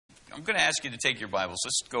I'm going to ask you to take your Bibles.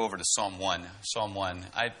 Let's go over to Psalm 1. Psalm 1.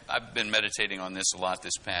 I've been meditating on this a lot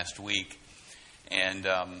this past week. And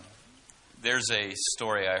there's a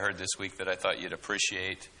story I heard this week that I thought you'd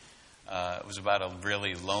appreciate. It was about a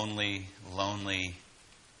really lonely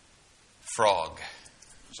frog.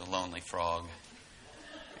 It was a lonely frog.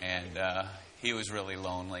 And he was really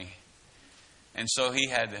lonely. And so he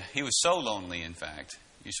was so lonely, in fact.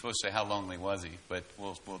 You're supposed to say, how lonely was he? But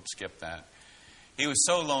we'll skip that. He was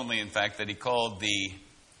so lonely, in fact, that he called the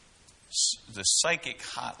psychic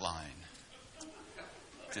hotline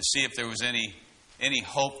to see if there was any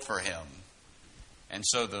hope for him. And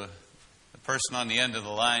so the person on the end of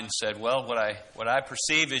the line said, well, what I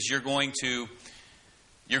perceive is you're going to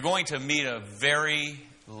meet a very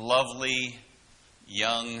lovely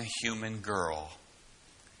young human girl.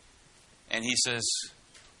 And he says,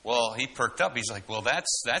 well, he perked up. He's like, well, that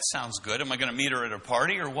sounds good. Am I going to meet her at a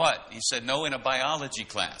party or what? He said, no, in a biology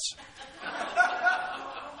class.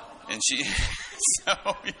 And she's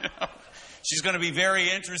going to be very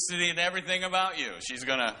interested in everything about you. She's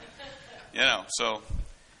going to, so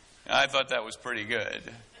I thought that was pretty good.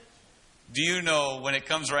 Do you know, when it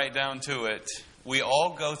comes right down to it, we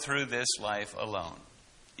all go through this life alone.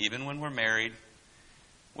 Even when we're married,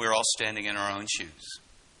 we're all standing in our own shoes.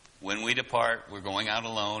 When we depart, we're going out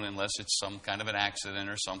alone unless it's some kind of an accident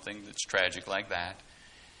or something that's tragic like that.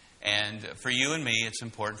 And for you and me, it's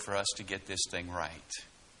important for us to get this thing right.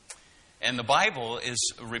 And the Bible is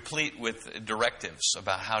replete with directives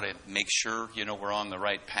about how to make sure, we're on the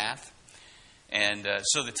right path. And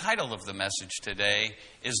so the title of the message today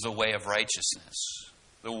is The Way of Righteousness.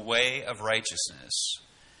 The Way of Righteousness.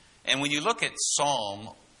 And when you look at Psalm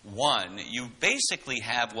 1, you basically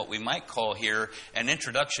have what we might call here an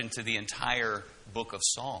introduction to the entire book of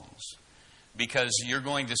Psalms. Because you're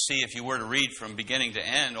going to see, if you were to read from beginning to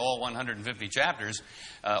end, all 150 chapters,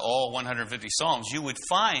 all 150 Psalms, you would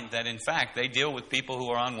find that, in fact, they deal with people who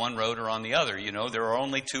are on one road or on the other. There are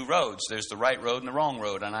only two roads. There's the right road and the wrong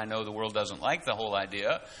road. And I know the world doesn't like the whole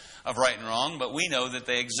idea of right and wrong, but we know that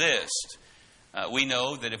they exist. We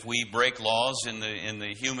know that if we break laws in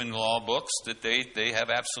the human law books, that they have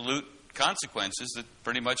absolute consequences that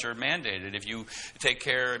pretty much are mandated. If you take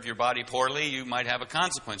care of your body poorly, you might have a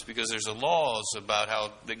consequence because there's laws about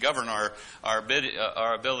how they govern our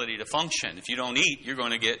ability to function. If you don't eat, you're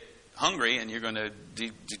going to get hungry and you're going to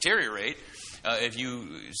deteriorate. If you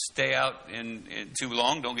stay out in too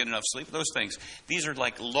long, don't get enough sleep, those things. These are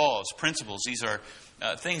like laws, principles. These are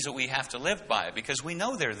things that we have to live by because we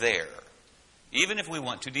know they're there, even if we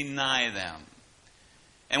want to deny them.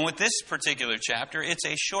 And with this particular chapter, it's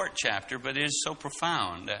a short chapter, but it is so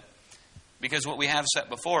profound because what we have set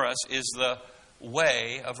before us is the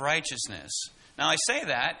way of righteousness. Now, I say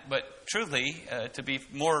that, but truly, to be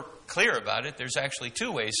more clear about it, there's actually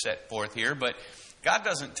two ways set forth here, but God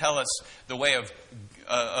doesn't tell us the way of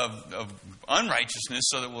unrighteousness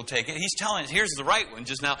so that we'll take it. He's telling us, here's the right one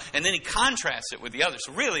just now, and then He contrasts it with the other.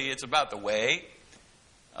 So really, it's about the way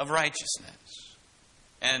of righteousness.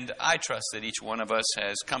 And I trust that each one of us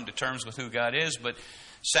has come to terms with who God is, but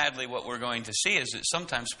sadly what we're going to see is that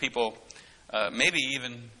sometimes people, maybe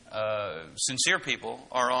even sincere people,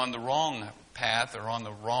 are on the wrong path or on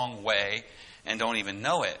the wrong way and don't even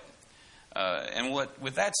know it. And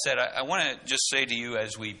with that said, I want to just say to you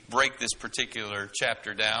as we break this particular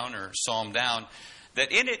chapter down or psalm down,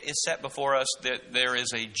 that in it is set before us that there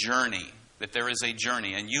is a journey. That there is a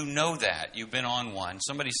journey, and you know that. You've been on one.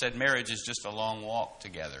 Somebody said marriage is just a long walk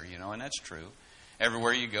together, and that's true.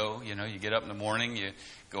 Everywhere you go, you get up in the morning, you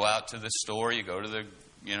go out to the store, you go to the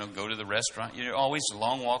restaurant. You're always a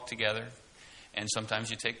long walk together, and sometimes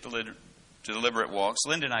you take deliberate walks.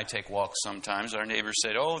 Linda and I take walks sometimes. Our neighbors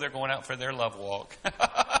said, oh, they're going out for their love walk. I'm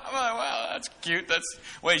like, wow, that's cute. That's the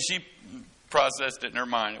way she processed it in her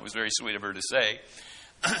mind. It was very sweet of her to say.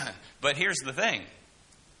 But here's the thing.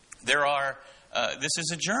 This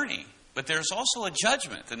is a journey, but there's also a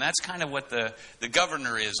judgment, and that's kind of what the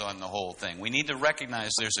governor is on the whole thing. We need to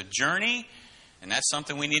recognize there's a journey, and that's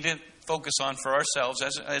something we need to focus on for ourselves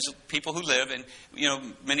as people who live. And,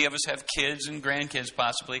 many of us have kids and grandkids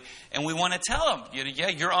possibly, and we want to tell them, yeah,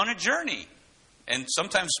 you're on a journey. And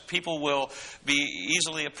sometimes people will be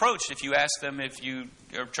easily approached if you ask them, if you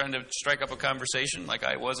are trying to strike up a conversation like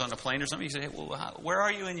I was on a plane or something, you say, hey, well, where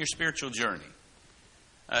are you in your spiritual journey?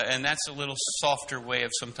 And that's a little softer way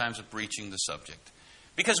of sometimes of breaching the subject.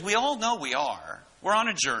 Because we all know we are. We're on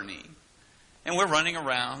a journey. And we're running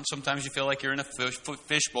around. Sometimes you feel like you're in a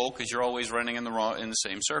fishbowl because you're always running in the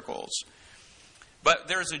same circles. But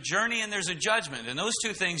there's a journey and there's a judgment. And those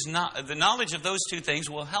two things, the knowledge of those two things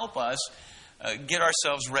will help us get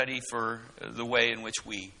ourselves ready for the way in which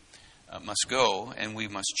we must go, and we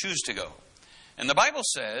must choose to go. And the Bible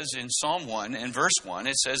says in Psalm 1 and verse 1,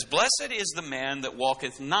 it says, "Blessed is the man that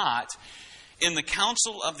walketh not in the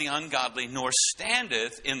counsel of the ungodly, nor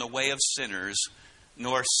standeth in the way of sinners,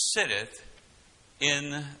 nor sitteth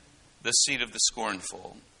in the seat of the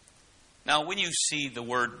scornful." Now, when you see the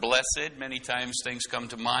word blessed, many times things come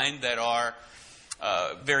to mind that are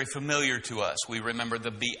very familiar to us. We remember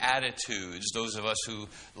the Beatitudes. Those of us who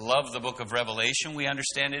love the book of Revelation, we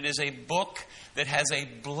understand it is a book that has a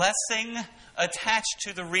blessing attached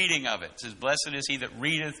to the reading of it. It says, "Blessed is he that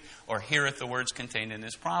readeth or heareth the words contained in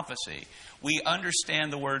this prophecy." We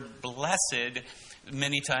understand the word blessed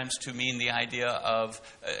many times to mean the idea of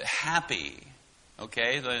happy.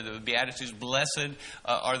 Okay, the Beatitudes, blessed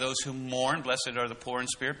are those who mourn, blessed are the poor in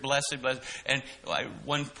spirit, blessed. And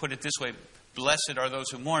one put it this way, blessed are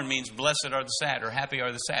those who mourn means blessed are the sad, or happy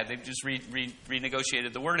are the sad. They've just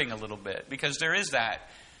renegotiated the wording a little bit, because there is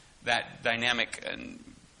that dynamic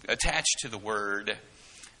attached to the word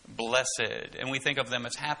blessed, and we think of them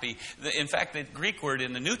as happy. In fact, the Greek word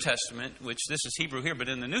in the New Testament, which this is Hebrew here, but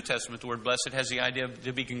in the New Testament, the word blessed has the idea of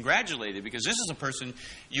to be congratulated, because this is a person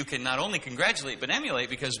you can not only congratulate, but emulate,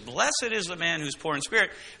 because blessed is the man who's poor in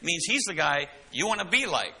spirit, means he's the guy you want to be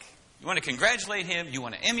like. You want to congratulate him, you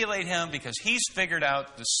want to emulate him, because he's figured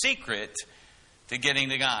out the secret to getting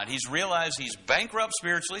to God. He's realized he's bankrupt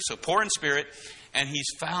spiritually, so poor in spirit, and he's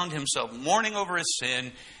found himself mourning over his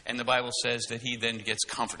sin, and the Bible says that he then gets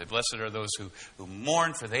comforted. Blessed are those who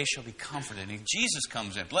mourn, for they shall be comforted. And Jesus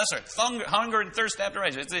comes in. Blessed are hunger and thirst after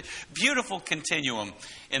righteousness. It's a beautiful continuum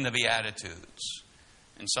in the Beatitudes.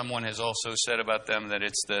 And someone has also said about them that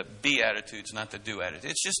it's the Beatitudes, not the do-attitudes.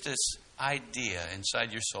 It's just this idea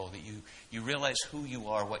inside your soul that you realize who you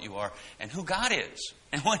are, what you are, and who God is,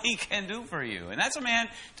 and what He can do for you. And that's a man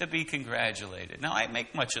to be congratulated. Now, I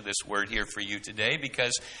make much of this word here for you today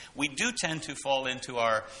because we do tend to fall into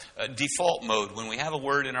our default mode. When we have a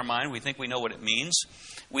word in our mind, we think we know what it means.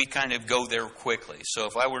 We kind of go there quickly. So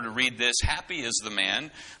if I were to read this, "Happy is the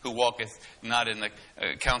man who walketh not in the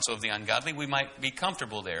counsel of the ungodly," we might be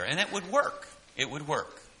comfortable there. And it would work. It would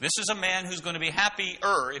work. This is a man who's going to be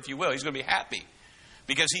happier, if you will. He's going to be happy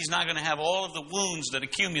because he's not going to have all of the wounds that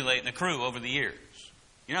accumulate and accrue over the years.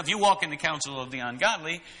 You know, if you walk in the counsel of the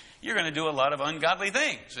ungodly, you're going to do a lot of ungodly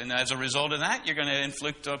things. And as a result of that, you're going to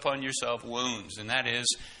inflict upon yourself wounds. And that is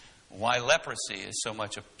why leprosy is so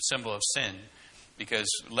much a symbol of sin. Because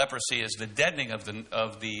leprosy is the deadening of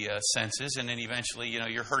the senses. And then eventually,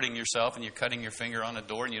 you're hurting yourself and you're cutting your finger on a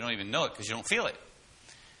door and you don't even know it because you don't feel it.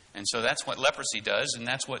 And so that's what leprosy does, and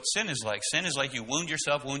that's what sin is like. Sin is like you wound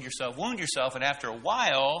yourself, and after a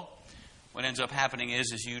while, what ends up happening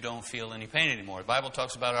is you don't feel any pain anymore. The Bible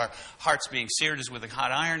talks about our hearts being seared as with a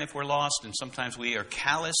hot iron if we're lost, and sometimes we are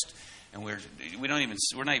calloused, and we're not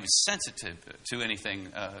even sensitive to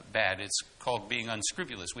anything bad. It's called being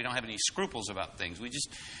unscrupulous. We don't have any scruples about things. We just,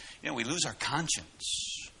 we lose our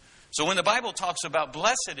conscience. So when the Bible talks about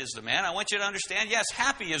blessed is the man, I want you to understand, yes,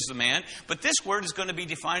 happy is the man, but this word is going to be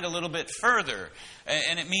defined a little bit further.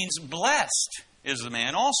 And it means blessed is the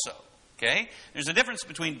man also. Okay? There's a difference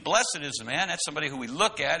between blessed is the man. That's somebody who we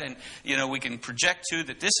look at and, we can project to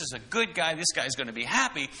that this is a good guy. This guy's going to be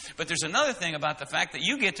happy. But there's another thing about the fact that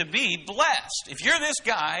you get to be blessed. If you're this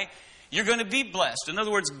guy, you're going to be blessed. In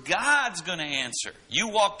other words, God's going to answer. You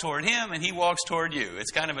walk toward Him and He walks toward you.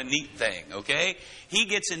 It's kind of a neat thing, okay? He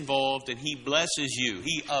gets involved and He blesses you.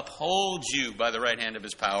 He upholds you by the right hand of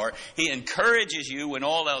His power. He encourages you when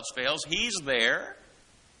all else fails. He's there.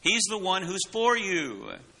 He's the one who's for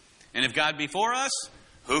you. And if God be for us,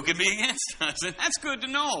 who can be against us? And that's good to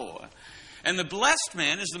know. And the blessed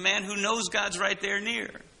man is the man who knows God's right there near.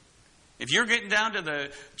 If you're getting down to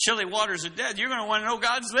the chilly waters of death, you're going to want to know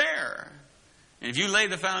God's there. And if you lay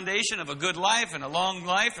the foundation of a good life and a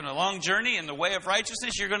long journey in the way of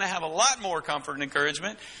righteousness, you're going to have a lot more comfort and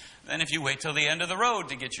encouragement than if you wait till the end of the road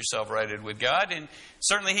to get yourself righted with God. And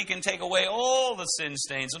certainly He can take away all the sin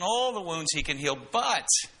stains and all the wounds He can heal. But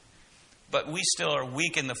we still are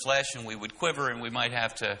weak in the flesh, and we would quiver, and we might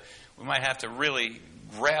have to really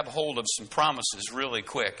grab hold of some promises really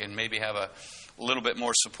quick and maybe have a little bit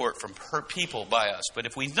more support from her people by us. But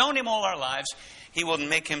if we've known Him all our lives, He will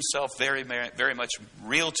make Himself very, very much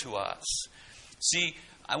real to us. See,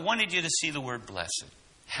 I wanted you to see the word blessed.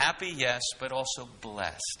 Happy, yes, but also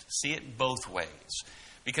blessed. See it both ways.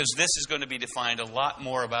 Because this is going to be defined a lot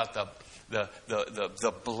more about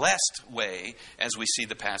the blessed way as we see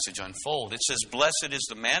the passage unfold. It says, "Blessed is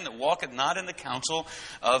the man that walketh not in the counsel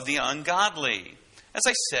of the ungodly." As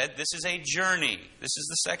I said, this is a journey. This is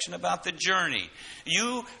the section about the journey.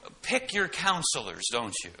 You pick your counselors,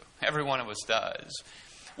 don't you? Every one of us does.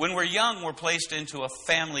 When we're young, we're placed into a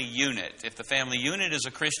family unit. If the family unit is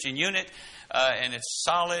a Christian unit and it's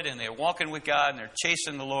solid and they're walking with God and they're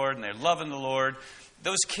chasing the Lord and they're loving the Lord,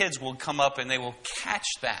 those kids will come up and they will catch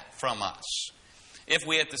that from us. If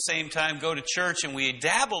we at the same time go to church and we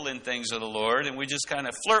dabble in things of the Lord and we just kind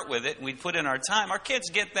of flirt with it and we put in our time, our kids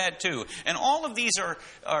get that too. And all of these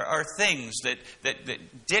are things that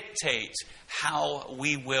dictate how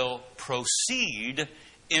we will proceed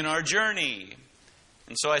in our journey.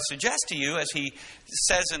 And so I suggest to you, as he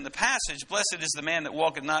says in the passage, blessed is the man that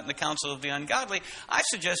walketh not in the counsel of the ungodly, I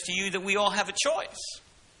suggest to you that we all have a choice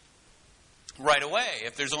right away.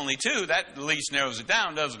 If there's only two, that at least narrows it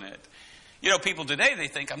down, doesn't it? You know, people today, they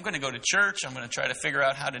think, I'm going to go to church, I'm going to try to figure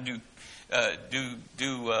out how to do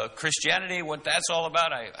Christianity, what that's all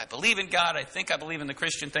about. I believe in God, I think I believe in the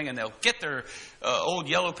Christian thing, and they'll get their old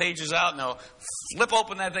yellow pages out, and they'll flip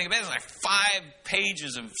open that thing. There's like 5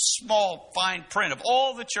 pages of small, fine print of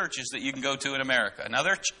all the churches that you can go to in America. Now,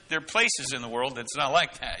 there are places in the world that's not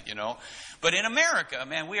like that, you know. But in America,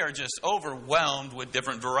 man, we are just overwhelmed with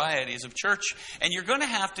different varieties of church. And you're going to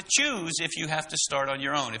have to choose if you have to start on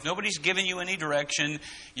your own. If nobody's giving you any direction,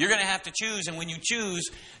 you're going to have to choose. And when you choose,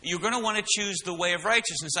 you're going to want to choose the way of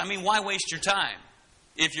righteousness. I mean, why waste your time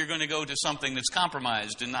if you're going to go to something that's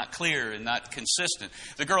compromised and not clear and not consistent?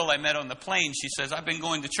 The girl I met on the plane, she says, I've been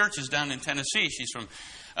going to churches down in Tennessee. She's from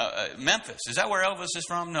Memphis. Is that where Elvis is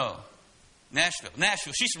from? No.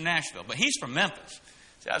 Nashville. She's from Nashville, but he's from Memphis.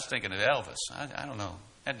 See, I was thinking of Elvis. I don't know.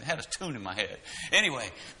 Had a tune in my head. Anyway,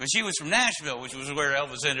 but she was from Nashville, which was where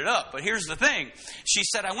Elvis ended up. But here's the thing. She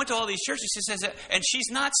said, I went to all these churches. She says, and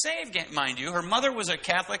she's not saved, mind you. Her mother was a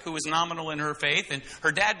Catholic who was nominal in her faith, and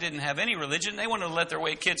her dad didn't have any religion. They wanted to let their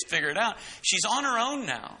kids figure it out. She's on her own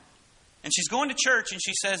now. And she's going to church, and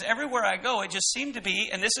she says, everywhere I go, it just seemed to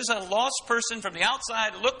be, and this is a lost person from the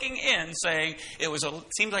outside looking in, saying, it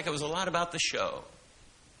seemed like it was a lot about the show.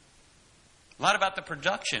 A lot about the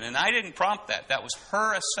production, and I didn't prompt that. That was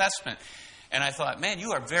her assessment. And I thought, man,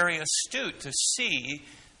 you are very astute to see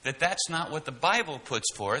that that's not what the Bible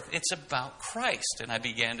puts forth. It's about Christ. And I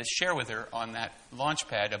began to share with her on that launch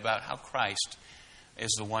pad about how Christ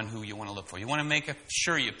is the one who you want to look for. You want to make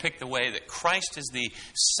sure you pick the way that Christ is the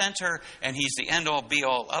center, and He's the end-all,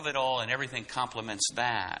 be-all of it all, and everything complements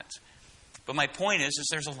that. But my point is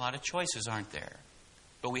there's a lot of choices, aren't there?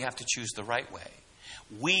 But we have to choose the right way.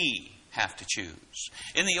 We have to choose.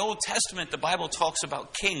 In the Old Testament, the Bible talks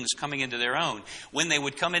about kings coming into their own. When they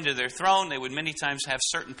would come into their throne, they would many times have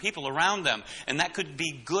certain people around them. And that could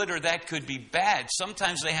be good or that could be bad.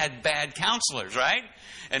 Sometimes they had bad counselors, right?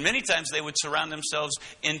 And many times they would surround themselves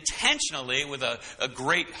intentionally with a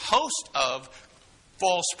great host of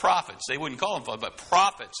false prophets. They wouldn't call them false, but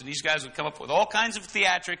prophets. And these guys would come up with all kinds of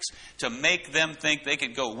theatrics to make them think they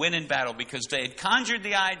could go win in battle, because they had conjured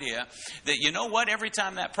the idea that, you know what, every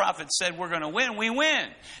time that prophet said we're going to win, we win.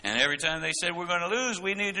 And every time they said we're going to lose,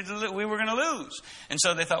 we were going to lose. And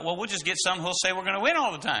so they thought, well, we'll just get some who'll say we're going to win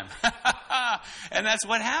all the time. And that's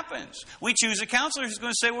what happens. We choose a counselor who's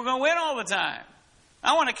going to say we're going to win all the time.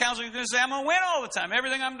 I want a counselor who's going to say I'm going to win all the time.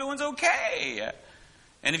 Everything I'm doing is okay.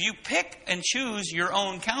 And if you pick and choose your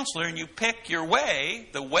own counselor and you pick your way,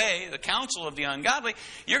 the counsel of the ungodly,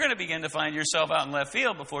 you're going to begin to find yourself out in left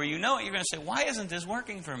field. Before you know it, you're going to say, why isn't this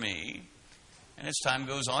working for me? And as time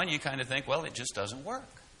goes on, you kind of think, well, it just doesn't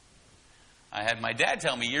work. I had my dad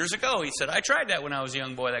tell me years ago, he said, I tried that when I was a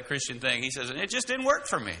young boy, that Christian thing. He says, and it just didn't work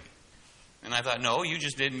for me. And I thought, no, you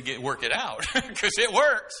just didn't work it out, because it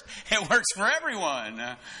works. It works for everyone.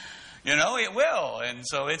 You know, it will. And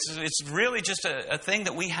so it's really just a thing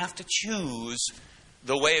that we have to choose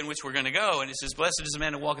the way in which we're going to go. And it says, blessed is the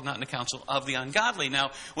man who walketh not in the counsel of the ungodly. Now,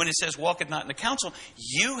 when it says walketh not in the counsel,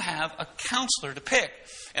 you have a counselor to pick.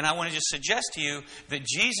 And I want to just suggest to you that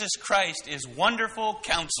Jesus Christ is wonderful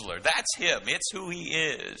counselor. That's Him. It's who He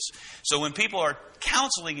is. So when people are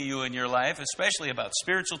counseling you in your life, especially about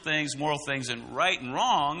spiritual things, moral things, and right and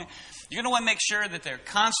wrong, you're going to want to make sure that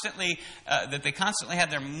they constantly have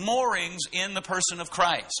their moorings in the person of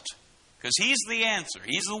Christ. Because He's the answer.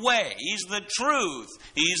 He's the way. He's the truth.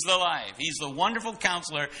 He's the life. He's the wonderful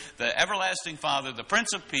counselor, the everlasting Father, the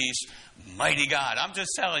Prince of Peace, mighty God. I'm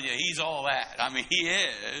just telling you, He's all that. I mean, He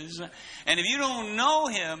is. And if you don't know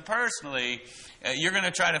Him personally, you're going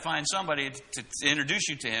to try to find somebody to introduce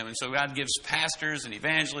you to Him. And so God gives pastors and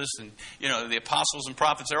evangelists and, the apostles and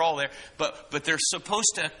prophets. They're all there. But they're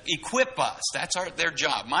supposed to equip us. That's their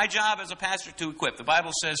job. My job as a pastor to equip. The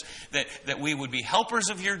Bible says that we would be helpers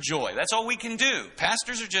of your joy. That's all we can do.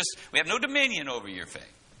 Pastors we have no dominion over your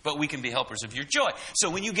faith. But we can be helpers of your joy. So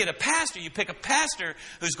when you get a pastor, you pick a pastor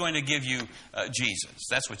who's going to give you Jesus.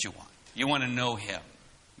 That's what you want. You want to know Him.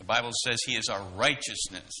 The Bible says He is our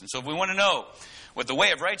righteousness. And so if we want to know what the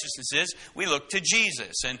way of righteousness is, we look to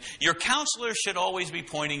Jesus. And your counselor should always be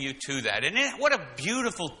pointing you to that. And what a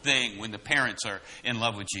beautiful thing when the parents are in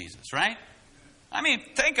love with Jesus, right? I mean,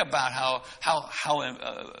 think about how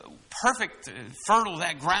perfect, fertile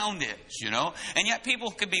that ground is, you know. And yet people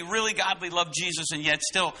could be really godly, love Jesus, and yet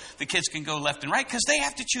still the kids can go left and right because they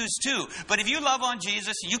have to choose too. But if you love on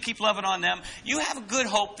Jesus and you keep loving on them, you have a good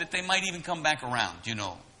hope that they might even come back around, you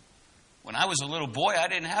know. When I was a little boy, I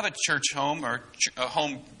didn't have a church home or a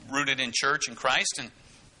home rooted in church and Christ,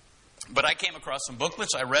 but I came across some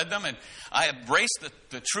booklets, I read them, and I embraced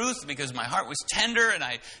the truth because my heart was tender, and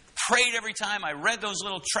I prayed every time I read those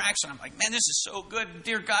little tracts, and I'm like, man, this is so good.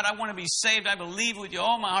 Dear God, I want to be saved. I believe with you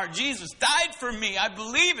all my heart. Jesus died for me. I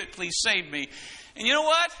believe it. Please save me. And you know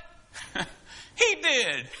what? He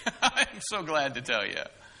did. I'm so glad to tell you.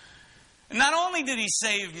 And not only did He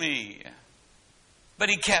save me, but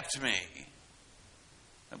He kept me.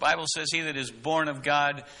 The Bible says, he that is born of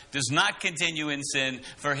God does not continue in sin,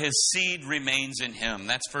 for his seed remains in him.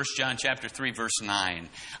 That's 1 John chapter 3, verse 9.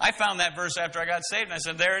 I found that verse after I got saved, and I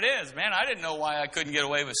said, there it is. Man, I didn't know why I couldn't get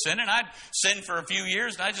away with sinning. I'd sinned for a few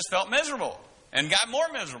years, and I just felt miserable, and got more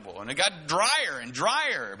miserable, and it got drier and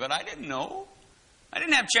drier. But I didn't know. I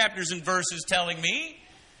didn't have chapters and verses telling me,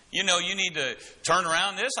 you know, you need to turn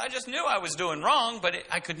around this. I just knew I was doing wrong, but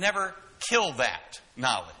I could never kill that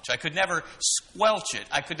knowledge. I could never squelch it.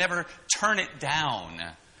 I could never turn it down.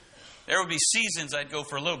 There would be seasons I'd go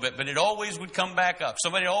for a little bit, but it always would come back up.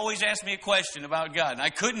 Somebody always asked me a question about God, and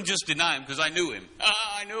I couldn't just deny Him because I knew Him.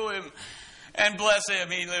 I knew Him. And bless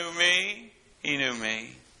Him, He knew me. He knew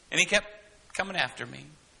me. And He kept coming after me.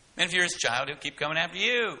 And if you're His child, He'll keep coming after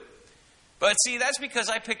you. But see, that's because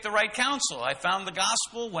I picked the right counsel. I found the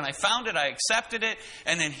gospel. When I found it, I accepted it,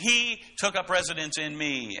 and then He took up residence in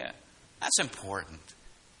me. That's important.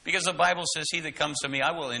 Because the Bible says, he that comes to me,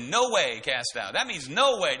 I will in no way cast out. That means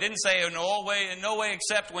no way. It didn't say in no way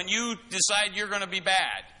except when you decide you're going to be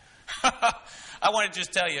bad. I want to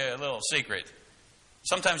just tell you a little secret.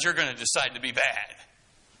 Sometimes you're going to decide to be bad.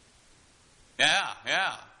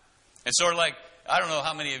 Yeah. It's sort of like, I don't know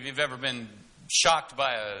how many of you have ever been shocked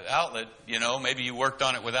by an outlet, you know. Maybe you worked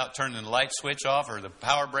on it without turning the light switch off or the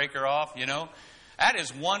power breaker off, you know. That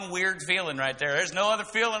is one weird feeling right there. There's no other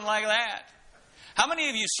feeling like that. How many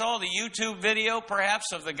of you saw the YouTube video,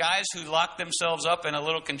 perhaps, of the guys who locked themselves up in a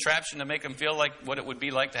little contraption to make them feel like what it would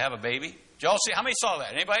be like to have a baby? Did y'all see? How many saw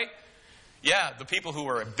that? Anybody? Yeah, the people who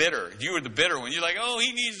were bitter. You were the bitter one. You're like, oh,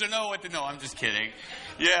 he needs to know what to know. I'm just kidding.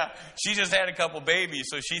 Yeah, she just had a couple babies,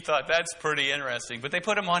 so she thought that's pretty interesting. But they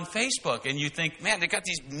put them on Facebook, and you think, man, they got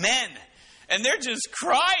these men, and they're just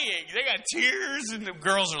crying. They got tears, and the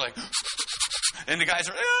girls are like... And the guys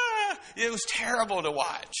are, it was terrible to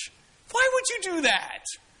watch. Why would you do that?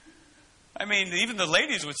 I mean, even the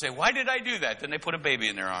ladies would say, why did I do that? Then they put a baby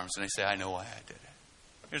in their arms and they say, I know why I did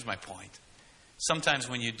it. Here's my point. Sometimes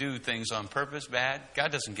when you do things on purpose bad,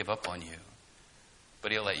 God doesn't give up on you.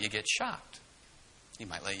 But He'll let you get shocked. He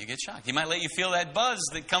might let you get shocked. He might let you feel that buzz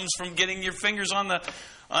that comes from getting your fingers on the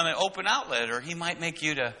open outlet. Or He might make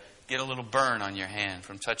you to get a little burn on your hand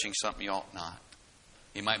from touching something you ought not.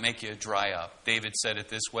 He might make you dry up. David said it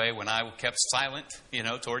this way, when I kept silent,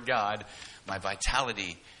 toward God, my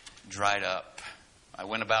vitality dried up. I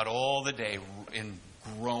went about all the day in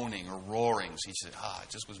groaning or roarings. He said, it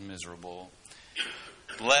just was miserable.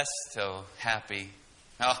 Blessed and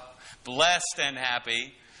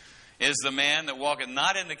happy is the man that walketh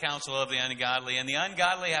not in the counsel of the ungodly. And the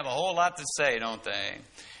ungodly have a whole lot to say, don't they?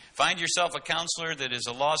 Find yourself a counselor that is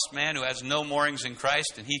a lost man who has no moorings in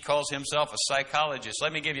Christ, and he calls himself a psychologist.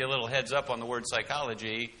 Let me give you a little heads up on the word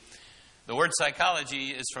psychology. The word psychology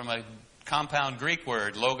is from a compound Greek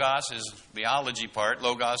word. Logos is the ology part.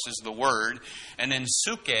 Logos is the word. And then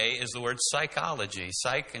suke is the word psychology.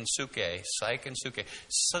 Psych and suke. Psych and suke.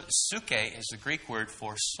 Suke is the Greek word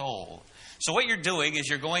for soul. So what you're doing is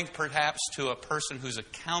you're going perhaps to a person who's a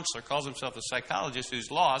counselor, calls himself a psychologist, who's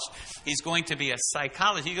lost. He's going to be a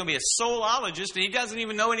psychologist. He's going to be a soulologist, and he doesn't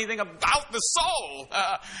even know anything about the soul.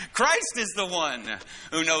 Christ is the one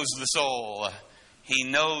who knows the soul. He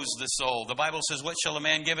knows the soul. The Bible says, what shall a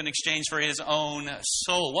man give in exchange for his own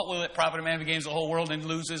soul? What will it profit a man if he gains the whole world and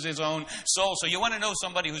loses his own soul? So you want to know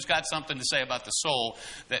somebody who's got something to say about the soul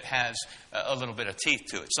that has a little bit of teeth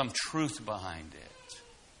to it, some truth behind it.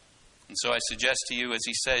 And so I suggest to you, as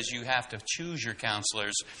he says, you have to choose your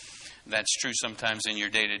counselors. That's true sometimes in your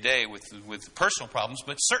day-to-day with personal problems,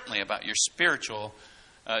 but certainly about your spiritual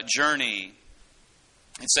journey.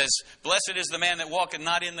 It says, blessed is the man that walketh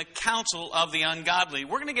not in the counsel of the ungodly.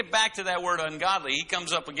 We're going to get back to that word ungodly. He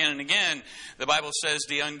comes up again and again. The Bible says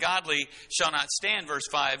the ungodly shall not stand, verse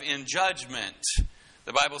 5, in judgment.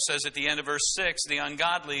 The Bible says at the end of verse 6, the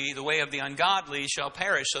ungodly, the way of the ungodly shall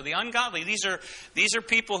perish. So the ungodly, these are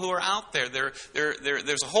people who are out there.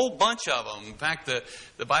 There's a whole bunch of them. In fact,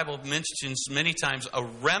 the Bible mentions many times a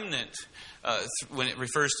remnant when it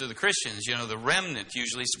refers to the Christians. You know, the remnant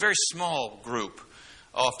usually, it's a very small group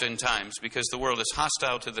oftentimes because the world is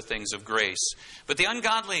hostile to the things of grace. But the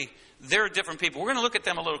ungodly, they're different people. We're going to look at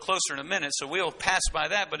them a little closer in a minute, so we'll pass by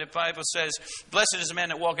that. But the Bible says, blessed is the man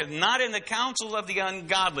that walketh not in the counsel of the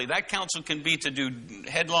ungodly. That counsel can be to do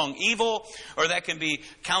headlong evil, or that can be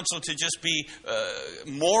counsel to just be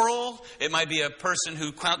moral. It might be a person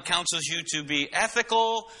who counsels you to be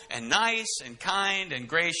ethical and nice and kind and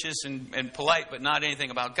gracious and polite, but not anything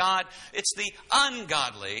about God. It's the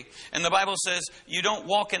ungodly. And the Bible says, you don't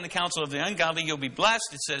walk in the counsel of the ungodly, you'll be blessed.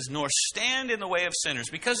 It says, nor stand in the way of sinners.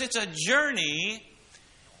 Because it's a journey,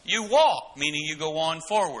 you walk, meaning you go on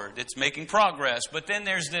forward. It's making progress. But then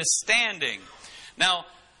there's this standing. Now,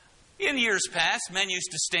 in years past, men used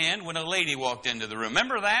to stand when a lady walked into the room.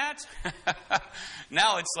 Remember that?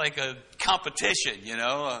 Now it's like a competition, you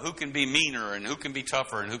know, who can be meaner and who can be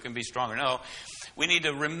tougher and who can be stronger. No, we need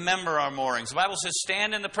to remember our moorings. The Bible says,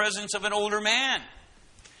 stand in the presence of an older man.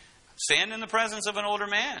 Stand in the presence of an older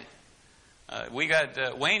man. We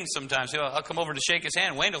got Wayne sometimes. I'll come over to shake his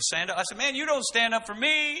hand. Wayne will stand up. I said, man, you don't stand up for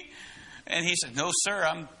me. And he said, no, sir,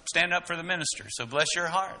 I'm standing up for the minister. So bless your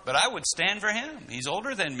heart. But I would stand for him. He's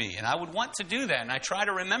older than me. And I would want to do that. And I try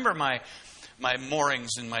to remember my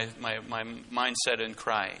moorings and my mindset in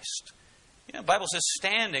Christ. You know, the Bible says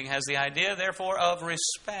standing has the idea, therefore, of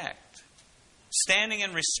respect. Standing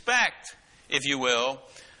in respect, if you will,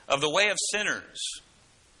 of the way of sinners.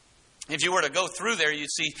 If you were to go through there,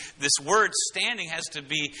 you'd see this word standing has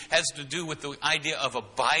to do with the idea of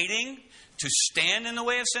abiding, to stand in the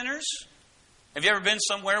way of sinners. Have you ever been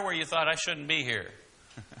somewhere where you thought, I shouldn't be here?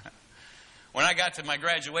 When I got to my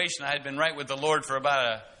graduation, I had been right with the Lord for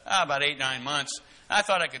about 8-9 months. I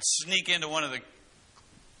thought I could sneak into one of the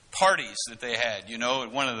parties that they had. You know,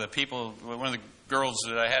 one of the girls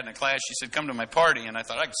that I had in the class, she said, come to my party. And I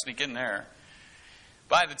thought I could sneak in there.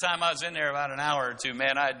 By the time I was in there about an hour or two,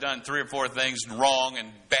 man, I had done 3 or 4 things wrong and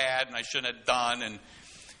bad and I shouldn't have done. And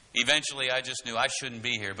eventually I just knew I shouldn't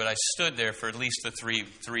be here. But I stood there for at least the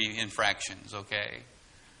three infractions, okay?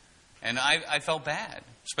 And I felt bad,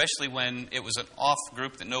 especially when it was an off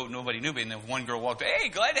group that nobody knew me. And then one girl walked, hey,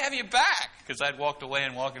 glad to have you back. Because I'd walked away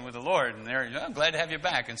and walking with the Lord. And they're, glad to have you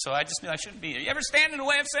back. And so I just knew I shouldn't be here. You ever stand in the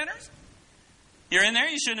way of sinners? You're in there,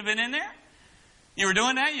 you shouldn't have been in there. You were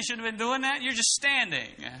doing that, you shouldn't have been doing that. You're just standing.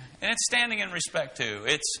 And it's standing in respect to.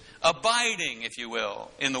 It's abiding, if you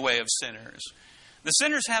will, in the way of sinners. The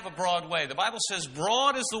sinners have a broad way. The Bible says,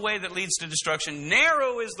 broad is the way that leads to destruction.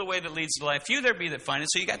 Narrow is the way that leads to life. Few there be that find it.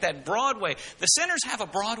 So you got that broad way. The sinners have a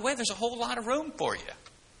broad way. There's a whole lot of room for you.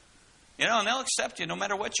 You know, and they'll accept you. No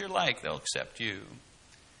matter what you're like, they'll accept you.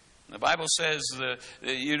 The Bible says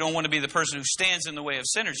you don't want to be the person who stands in the way of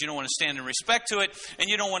sinners. You don't want to stand in respect to it. And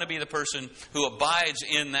you don't want to be the person who abides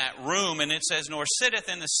in that room. And it says, nor sitteth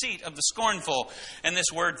in the seat of the scornful. And this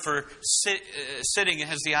word for sitting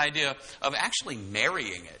has the idea of actually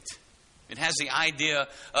marrying it. It has the idea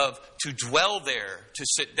of to dwell there, to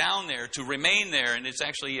sit down there, to remain there. And it's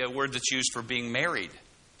actually a word that's used for being married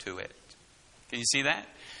to it. Can you see that?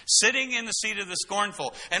 Sitting in the seat of the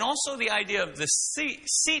scornful. And also the idea of the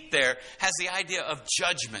seat there has the idea of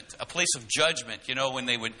judgment, a place of judgment. You know, when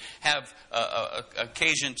they would have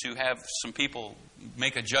occasion to have some people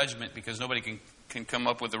make a judgment because nobody can come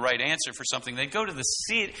up with the right answer for something, they'd go to the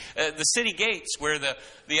city gates where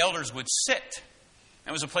the elders would sit.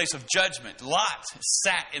 It was a place of judgment. Lot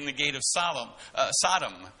sat in the gate of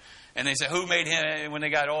Sodom. And they said, who made him, when they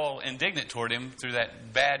got all indignant toward him through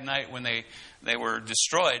that bad night when they were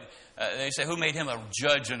destroyed, they said, who made him a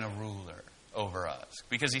judge and a ruler over us?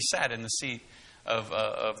 Because he sat in the seat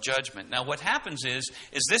of judgment. Now what happens is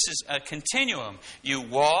this is a continuum. You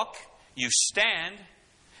walk, you stand,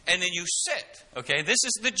 and then you sit. Okay, this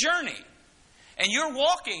is the journey. And you're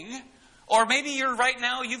walking. Or maybe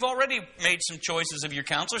you've already made some choices of your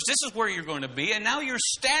counselors. This is where you're going to be. And now you're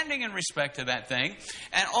standing in respect to that thing.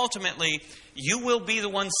 And ultimately, you will be the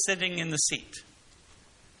one sitting in the seat.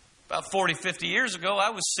 About 40, 50 years ago,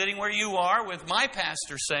 I was sitting where you are with my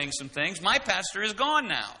pastor saying some things. My pastor is gone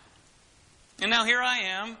now. And now here I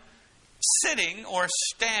am sitting or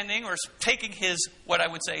standing or taking his, what I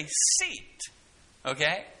would say, seat.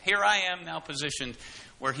 Okay? Here I am now positioned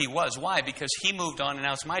where he was. Why? Because he moved on and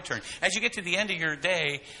now it's my turn. As you get to the end of your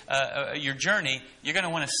day, your journey, you're going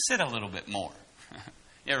to want to sit a little bit more.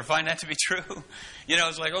 You ever find that to be true? You know,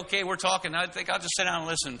 it's like, okay, we're talking. I think I'll just sit down and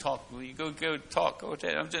listen and talk. Will you go talk? I'm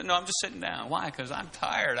just sitting down. Why? Because I'm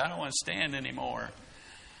tired. I don't want to stand anymore.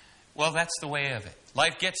 Well, that's the way of it.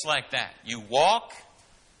 Life gets like that. You walk,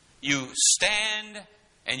 you stand,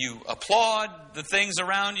 and you applaud the things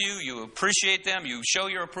around you. You appreciate them. You show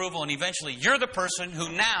your approval. And eventually you're the person who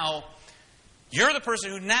now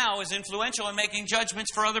is influential in making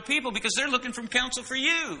judgments for other people because they're looking for counsel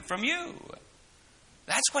from you.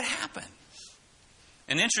 That's what happens.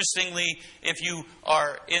 And interestingly, if you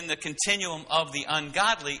are in the continuum of the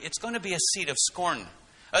ungodly, it's going to be a seat of scorn.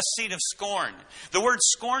 A seat of scorn. The word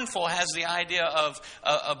scornful has the idea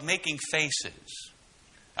of making faces.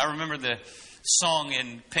 I remember the song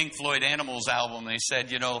in Pink Floyd Animals album. They said,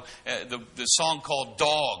 the song called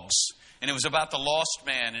Dogs. And it was about the lost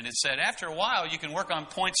man. And it said, after a while, you can work on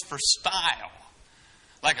points for style.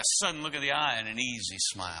 Like a sudden look of the eye and an easy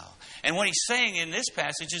smile. And what he's saying in this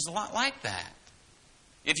passage is a lot like that.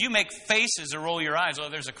 If you make faces or roll your eyes, oh,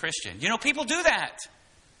 there's a Christian. People do that.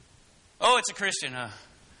 Oh, it's a Christian.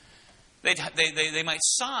 They might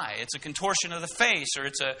sigh. It's a contortion of the face, or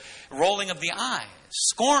it's a rolling of the eyes.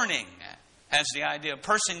 Scorning has the idea of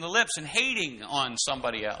pursing the lips and hating on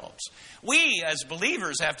somebody else. We, as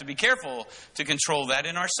believers, have to be careful to control that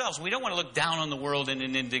in ourselves. We don't want to look down on the world in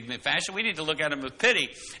an indignant fashion. We need to look at him with pity.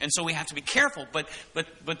 And so we have to be careful. But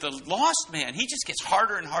the lost man, he just gets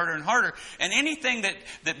harder and harder and harder. And anything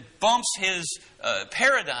that bumps his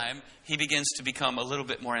paradigm, he begins to become a little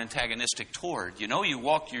bit more antagonistic toward. You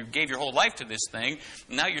gave your whole life to this thing.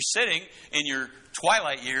 And now you're sitting in your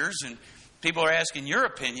twilight years and people are asking your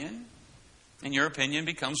opinion. And your opinion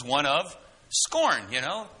becomes one of scorn,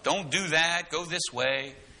 Don't do that. Go this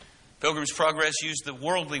way. Pilgrim's Progress used the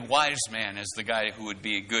worldly wise man as the guy who would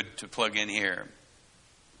be good to plug in here.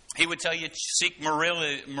 He would tell you, seek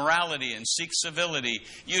morality and seek civility.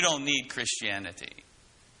 You don't need Christianity.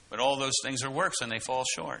 But all those things are works and they fall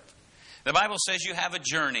short. The Bible says you have a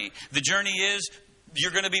journey. The journey is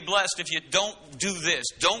you're going to be blessed if you don't do this.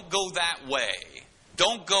 Don't go that way.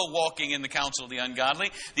 Don't go walking in the counsel of the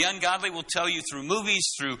ungodly. The ungodly will tell you through movies,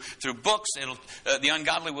 through books. The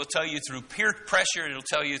ungodly will tell you through peer pressure. It'll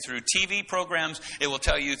tell you through TV programs. It will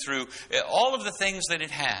tell you through all of the things that it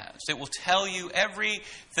has. It will tell you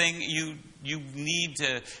everything you need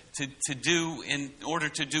to do in order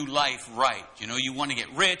to do life right. You want to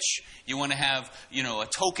get rich. You want to have, a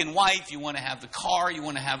token wife. You want to have the car. You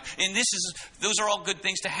want to have, and those are all good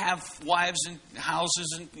things to have, wives and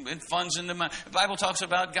houses and funds in them. The Bible talks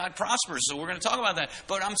about God prospers, so we're going to talk about that.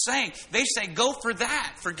 But I'm saying, they say go for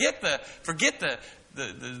that. Forget the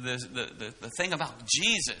thing about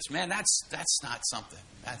Jesus. Man, that's not something.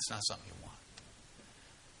 That's not something you want.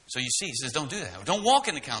 So you see, he says, don't do that. Don't walk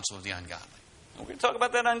in the counsel of the ungodly. We're going to talk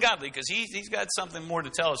about that ungodly because he's got something more to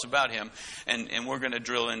tell us about him, and we're going to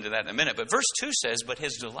drill into that in a minute. But verse 2 says, but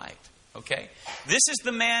his delight. Okay? This is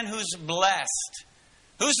the man who's blessed.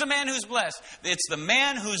 Who's the man who's blessed? It's the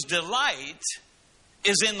man whose delight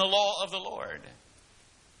is in the law of the Lord.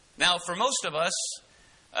 Now, for most of us,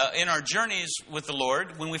 in our journeys with the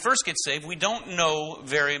Lord, when we first get saved, we don't know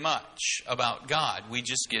very much about God. We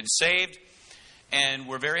just get saved. And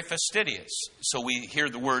we're very fastidious. So we hear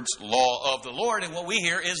the words law of the Lord, and what we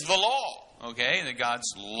hear is the law. Okay? That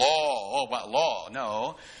God's law. Oh, about law.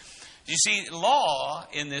 No. You see, law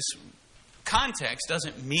in this context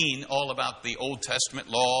doesn't mean all about the Old Testament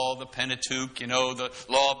law, the Pentateuch, the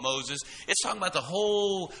law of Moses. It's talking about the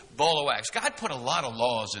whole ball of wax. God put a lot of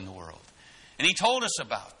laws in the world. And He told us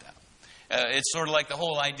about them. It's sort of like the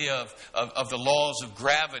whole idea of the laws of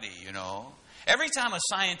gravity, Every time a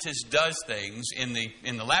scientist does things in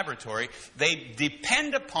the laboratory, they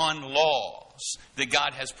depend upon laws that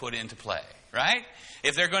God has put into play, right?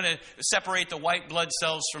 If they're going to separate the white blood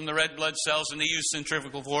cells from the red blood cells and they use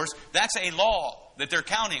centrifugal force, that's a law that they're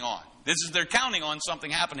counting on. They're counting on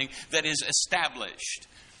something happening that is established.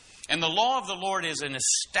 And the law of the Lord is an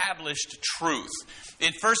established truth.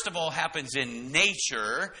 It first of all happens in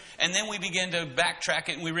nature, and then we begin to backtrack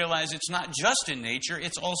it and we realize it's not just in nature,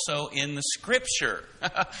 it's also in the Scripture.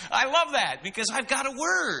 I love that because I've got a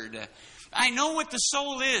word. I know what the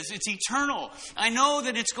soul is. It's eternal. I know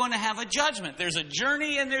that it's going to have a judgment. There's a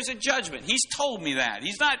journey and there's a judgment. He's told me that.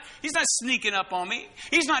 He's not sneaking up on me.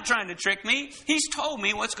 He's not trying to trick me. He's told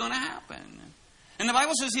me what's going to happen. And the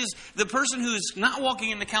Bible says the person who is not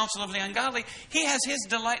walking in the counsel of the ungodly, he has his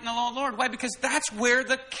delight in the law of the Lord. Why? Because that's where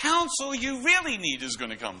the counsel you really need is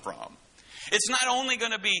going to come from. It's not only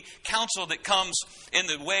going to be counsel that comes in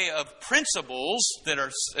the way of principles that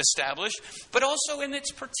are established, but also in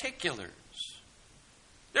its particulars.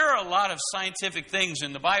 There are a lot of scientific things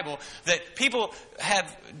in the Bible that people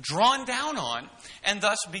have drawn down on and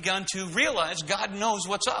thus begun to realize God knows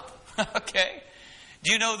what's up. Okay?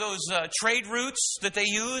 Do you know those trade routes that they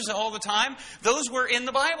use all the time? Those were in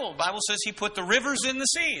the Bible. The Bible says He put the rivers in the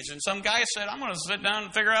seas. And some guy said, I'm going to sit down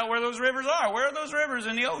and figure out where those rivers are. Where are those rivers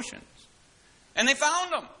in the oceans? And they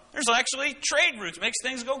found them. There's actually trade routes. It makes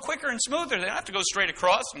things go quicker and smoother. They don't have to go straight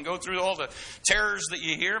across and go through all the terrors that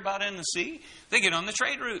you hear about in the sea. They get on the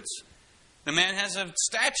trade routes. The man has a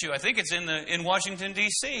statue. I think it's in Washington,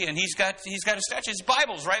 D.C. And he's got a statue. His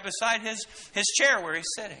Bible's right beside his chair where he's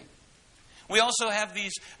sitting. We also have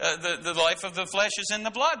these, the life of the flesh is in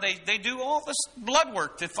the blood. They do all this blood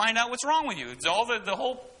work to find out what's wrong with you. It's all the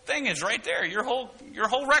whole thing is right there. Your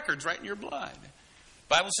whole record's right in your blood.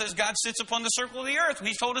 The Bible says God sits upon the circle of the earth.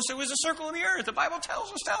 He told us it was a circle of the earth. The Bible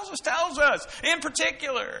tells us. In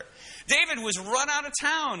particular, David was run out of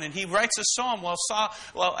town, and he writes a psalm while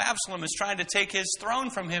Absalom is trying to take his throne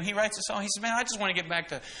from him. He writes a psalm. He says, "Man, I just want to get back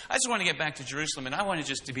to Jerusalem, and I want to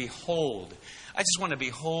just to behold. I just want to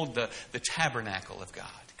behold the tabernacle of God."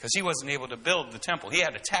 Because he wasn't able to build the temple. He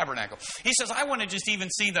had a tabernacle. He says, I want to just even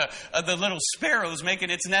see the little sparrows making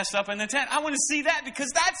its nest up in the tent. I want to see that because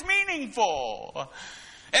that's meaningful.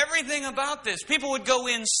 Everything about this. People would go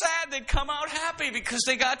in sad. They'd come out happy because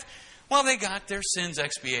they got their sins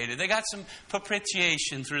expiated. They got some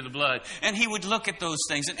propitiation through the blood. And he would look at those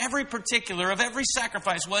things. And every particular of every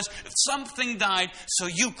sacrifice was something died so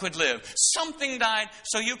you could live. Something died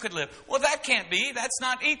so you could live. Well, that can't be. That's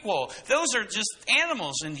not equal. Those are just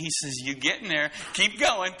animals. And he says, you get in there. Keep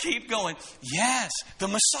going. Keep going. Yes, the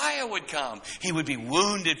Messiah would come. He would be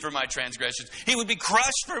wounded for my transgressions. He would be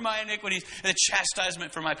crushed for my iniquities. And the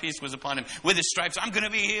chastisement for my peace was upon him. With his stripes, I'm going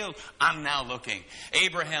to be healed. I'm now looking.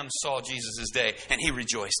 Abraham saw Jesus' day, and he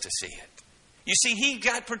rejoiced to see it. You see, he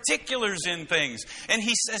got particulars in things. And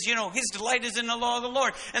he says, his delight is in the law of the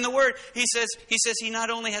Lord. And the word, he says he not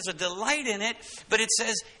only has a delight in it, but it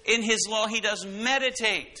says in his law he does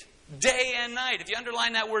meditate day and night. If you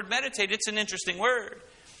underline that word meditate, it's an interesting word.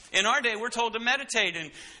 In our day, we're told to meditate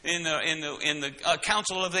in the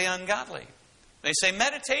counsel of the ungodly. They say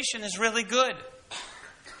meditation is really good.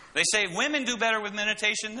 They say women do better with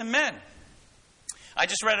meditation than men. I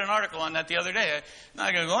just read an article on that the other day. I'm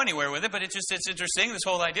not going to go anywhere with it, but it's interesting, this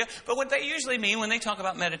whole idea. But what they usually mean when they talk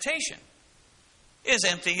about meditation is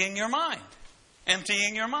emptying your mind.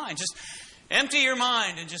 Emptying your mind. Just empty your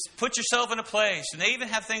mind and just put yourself in a place. And they even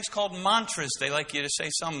have things called mantras. They like you to say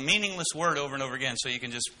some meaningless word over and over again so you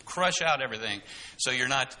can just crush out everything. So you're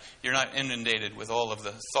not inundated with all of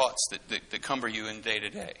the thoughts that cumber you in day to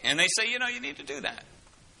day. And they say, you need to do that.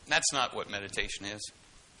 That's not what meditation is.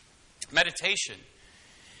 Meditation,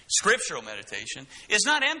 scriptural meditation, is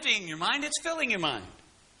not emptying your mind, it's filling your mind.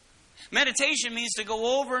 Meditation means to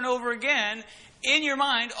go over and over again in your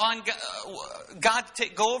mind on God.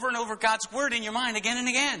 Go over and over God's word in your mind again and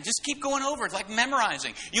again. Just keep going over it, like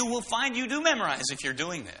memorizing. You will find you do memorize if you're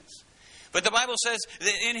doing this. But the Bible says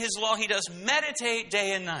that in his law he does meditate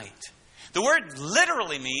day and night. The word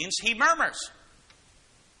literally means he murmurs.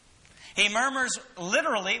 He murmurs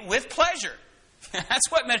literally with pleasure. That's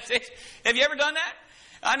what meditation. Have you ever done that?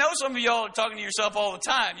 I know some of y'all are talking to yourself all the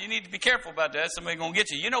time. You need to be careful about that. Somebody's going to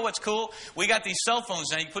get you. You know what's cool? We got these cell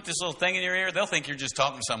phones now. You can put this little thing in your ear. They'll think you're just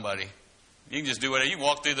talking to somebody. You can just do whatever. You can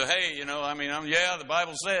walk through the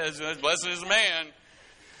Bible says, blessed is the man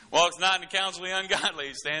walks not in the counsel of the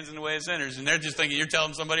ungodly, stands in the way of sinners. And they're just thinking you're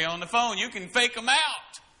telling somebody on the phone. You can fake them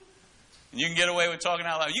out. And you can get away with talking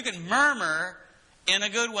out loud. You can murmur in a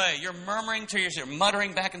good way. You're murmuring to yourself,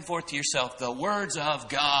 muttering back and forth to yourself the words of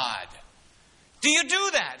God. Do you do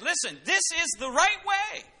that? Listen, this is the right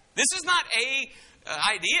way. This is not a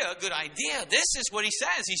good idea. This is what he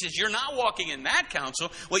says. He says, you're not walking in that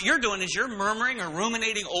counsel. What you're doing is you're murmuring or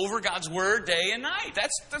ruminating over God's word day and night.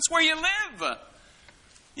 That's where you live.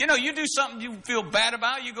 You do something you feel bad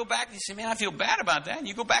about, you go back and you say, man, I feel bad about that. And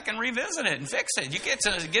you go back and revisit it and fix it. You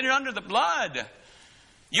get it under the blood.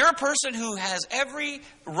 You're a person who has every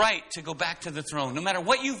right to go back to the throne, no matter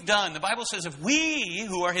what you've done. The Bible says if we,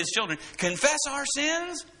 who are his children, confess our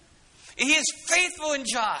sins, he is faithful and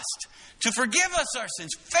just to forgive us our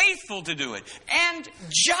sins, faithful to do it, and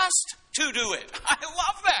just to do it. I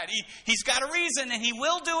love that. He's got a reason, and he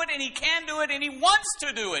will do it, and he can do it, and he wants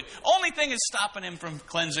to do it. Only thing is stopping him from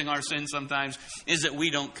cleansing our sins sometimes is that we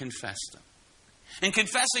don't confess them. And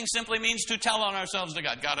confessing simply means to tell on ourselves to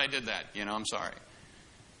God, God, I did that. I'm sorry.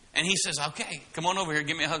 And he says, okay, come on over here,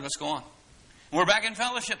 give me a hug, let's go on. We're back in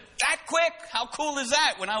fellowship that quick. How cool is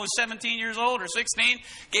that? When I was 17 years old or 16,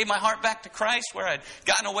 gave my heart back to Christ, where I'd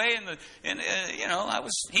gotten away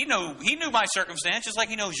he knew my circumstance just like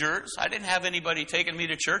he knows yours. I didn't have anybody taking me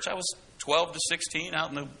to church. I was 12 to 16 out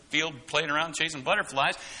in the field playing around chasing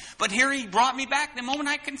butterflies. But here he brought me back. The moment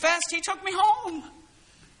I confessed, he took me home.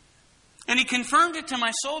 And he confirmed it to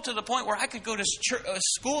my soul to the point where I could go to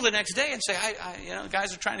school the next day and say,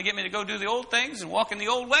 guys are trying to get me to go do the old things and walk in the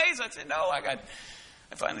old ways. I said, no, I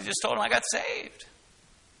finally just told them I got saved.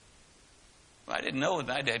 Well, I didn't know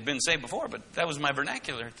that I had been saved before, but that was my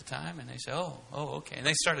vernacular at the time. And they said, oh, okay. And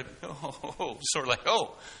they started, sort of like,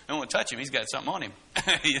 don't want to touch him. He's got something on him.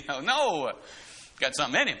 No, got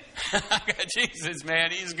something in him. I got Jesus,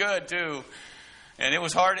 man. He's good too. And it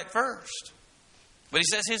was hard at first. But he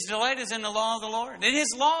says his delight is in the law of the Lord. In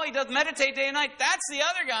his law, he doth meditate day and night. That's the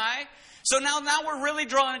other guy. So now we're really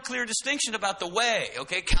drawing a clear distinction about the way.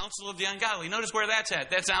 Okay, counsel of the ungodly. Notice where that's at.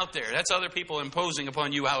 That's out there. That's other people imposing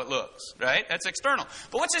upon you how it looks. Right? That's external.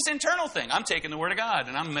 But what's this internal thing? I'm taking the Word of God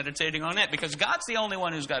and I'm meditating on it, because God's the only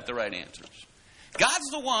one who's got the right answers. God's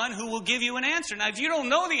the one who will give you an answer. Now, if you don't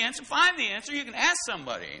know the answer, find the answer. You can ask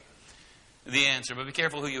somebody the answer. But be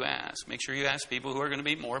careful who you ask. Make sure you ask people who are going to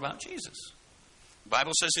be more about Jesus. The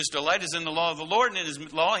Bible says his delight is in the law of the Lord, and in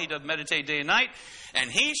his law he doth meditate day and night.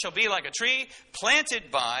 And he shall be like a tree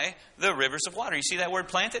planted by the rivers of water. You see that word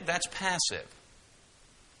planted? That's passive.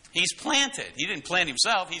 He's planted. He didn't plant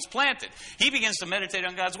himself. He's planted. He begins to meditate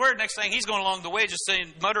on God's word. Next thing, he's going along the way just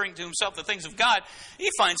saying, muttering to himself the things of God. He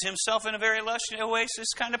finds himself in a very lush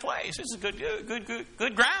oasis kind of place. It's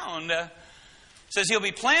good ground. Says he'll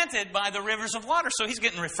be planted by the rivers of water. So he's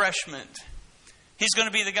getting refreshment. He's going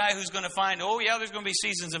to be the guy who's going to find, there's going to be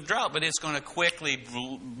seasons of drought, but it's going to quickly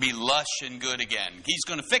be lush and good again. He's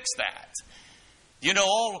going to fix that.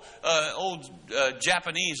 Old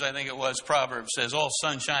Japanese, I think it was, proverb says, all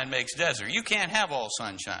sunshine makes desert. You can't have all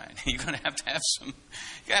sunshine. You're going to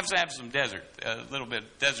have some desert, a little bit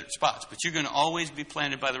of desert spots. But you're going to always be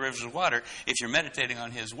planted by the rivers of water if you're meditating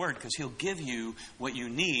on his word, because he'll give you what you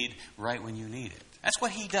need right when you need it. That's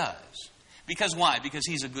what he does. Because why? Because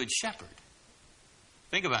he's a good shepherd.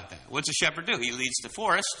 Think about that. What's a shepherd do? He leads the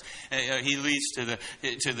forest. He leads to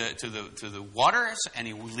the waters, and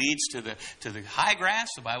he leads to the high grass.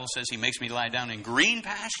 The Bible says he makes me lie down in green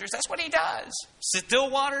pastures. That's what he does. Still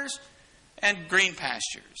waters and green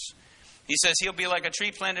pastures. He says he'll be like a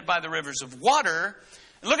tree planted by the rivers of water.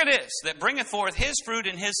 And look at this, that bringeth forth his fruit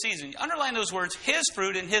in his season. Underline those words, his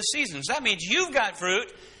fruit in his seasons. That means you've got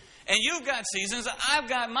fruit. And you've got seasons, I've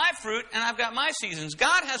got my fruit, and I've got my seasons.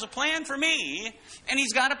 God has a plan for me, and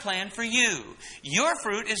he's got a plan for you. Your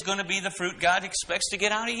fruit is going to be the fruit God expects to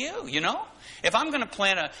get out of you, If I'm going to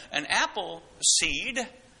plant an apple seed,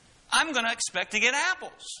 I'm going to expect to get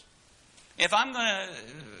apples. If I'm going to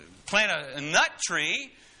plant a nut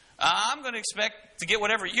tree, I'm going to expect to get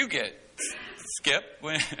whatever you get. Skip.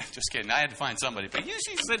 Just kidding. I had to find somebody. But you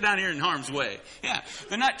should sit down here in harm's way. Yeah,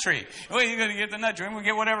 the nut tree. Well, you're going to get the nut tree. We'll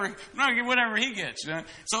get whatever he gets.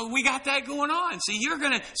 So we got that going on. See,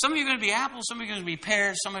 some of you are going to be apples. Some of you are going to be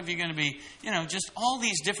pears. Some of you are going to be, just all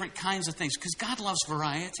these different kinds of things. Because God loves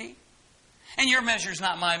variety. And your measure's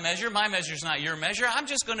not my measure. My measure's not your measure. I'm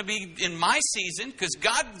just going to be in my season because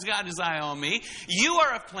God's got his eye on me. You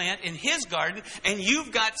are a plant in his garden, and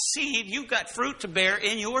you've got seed, you've got fruit to bear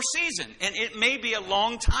in your season. And it may be a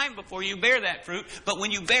long time before you bear that fruit, but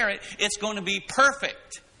when you bear it, it's going to be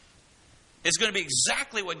perfect. It's going to be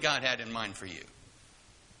exactly what God had in mind for you.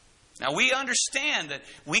 Now, we understand that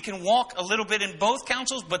we can walk a little bit in both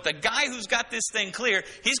counsels, but the guy who's got this thing clear,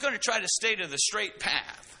 he's going to try to stay to the straight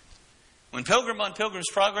path. When Pilgrim on Pilgrim's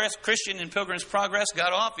Progress, Christian in Pilgrim's Progress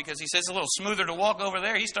got off because he says it's a little smoother to walk over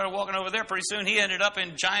there, he started walking over there. Pretty soon he ended up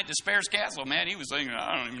in Giant Despair's castle. Man, he was thinking,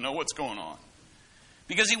 I don't even know what's going on.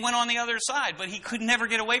 Because he went on the other side, but he could never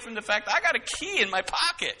get away from the fact, I got a key in my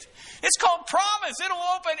pocket. It's called promise. It'll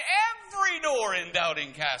open every door in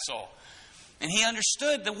Doubting Castle. And he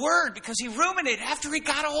understood the word because he ruminated. After he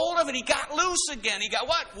got a hold of it, he got loose again. He got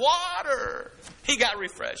what? Water. He got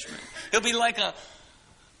refreshment. He'll be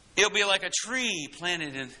like a tree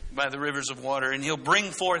planted by the rivers of water, and he'll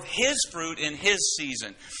bring forth his fruit in his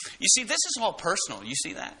season. You see, this is all personal. You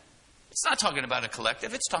see that? It's not talking about a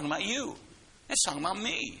collective. It's talking about you. It's talking about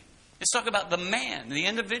me. It's talking about the man, the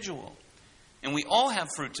individual. And we all have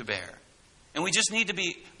fruit to bear. And we just need to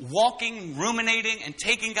be walking, ruminating, and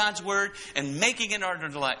taking God's word and making it our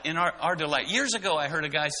delight. Years ago, I heard a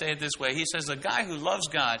guy say it this way. He says, the guy who loves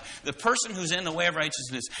God, the person who's in the way of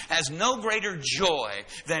righteousness, has no greater joy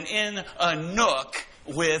than in a nook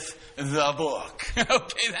with the book.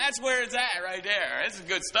 Okay, that's where it's at right there. This is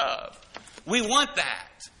good stuff. We want that.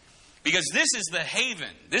 Because this is the haven.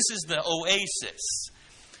 This is the oasis.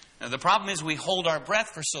 Now, the problem is we hold our breath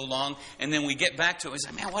for so long, and then we get back to it and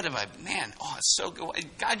say, man, what have I... Man, oh, it's so good.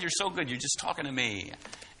 God, you're so good. You're just talking to me.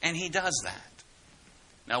 And He does that.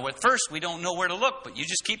 Now, at first, we don't know where to look, but you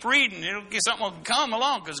just keep reading. Something will come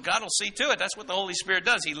along because God will see to it. That's what the Holy Spirit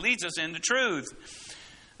does. He leads us into truth.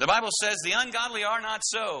 The Bible says, the ungodly are not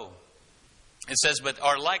so. It says, but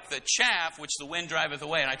are like the chaff which the wind driveth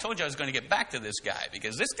away. And I told you I was going to get back to this guy,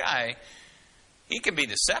 because this guy, he can be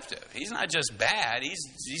deceptive. He's not just bad,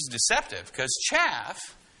 he's deceptive. Because chaff,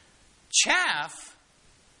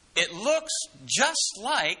 it looks just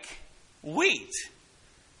like wheat.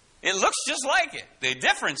 It looks just like it. The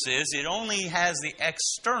difference is it only has the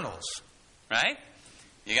externals, right?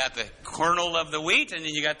 You got the kernel of the wheat, and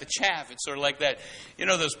then you got the chaff. It's sort of like that. You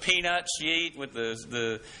know those peanuts you eat with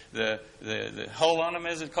the hole on them,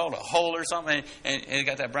 is it called? A hole or something? And it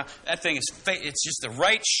got that brown. That thing is, it's just the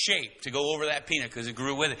right shape to go over that peanut because it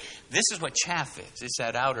grew with it. This is what chaff is. It's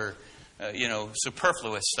that outer,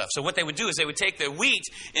 superfluous stuff. So what they would do is they would take the wheat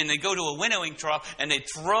and they'd go to a winnowing trough and they'd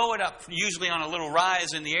throw it up, usually on a little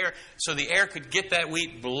rise in the air, so the air could get that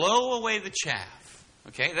wheat, blow away the chaff.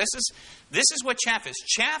 Okay, this is what chaff is.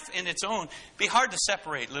 Chaff in its own, be hard to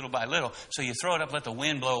separate little by little. So you throw it up, let the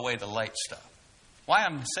wind blow away the light stuff. Why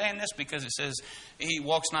I'm saying this? Because it says he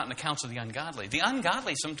walks not in the counsel of the ungodly. The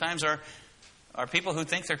ungodly sometimes are people who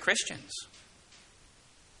think they're Christians.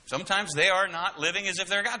 Sometimes they are not living as if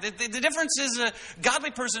they're God. The difference is a godly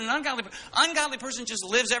person and an ungodly person. Ungodly person just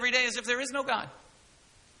lives every day as if there is no God.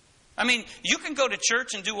 I mean, you can go to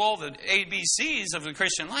church and do all the ABCs of the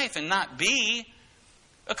Christian life and not be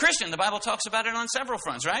a Christian. The Bible talks about it on several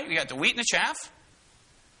fronts, right? You got the wheat and the chaff.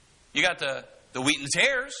 You got the wheat and the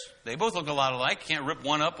tares. They both look a lot alike. You can't rip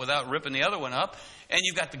one up without ripping the other one up. And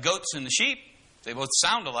you've got the goats and the sheep. They both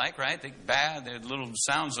sound alike, right? They're bad. Their little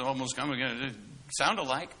sounds almost sound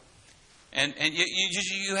alike. And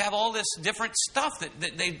you have all this different stuff that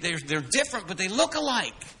they're different, but they look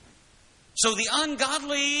alike. So the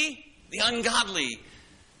ungodly,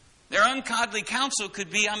 their ungodly counsel could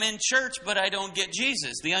be, I'm in church, but I don't get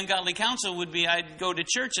Jesus. The ungodly counsel would be, I go to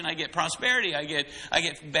church and I get prosperity. I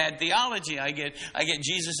get bad theology. I get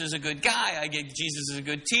Jesus is a good guy. I get Jesus is a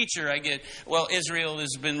good teacher. I get, Israel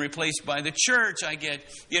has been replaced by the church. I get,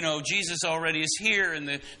 Jesus already is here,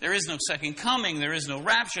 and there is no second coming. There is no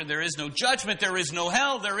rapture. There is no judgment. There is no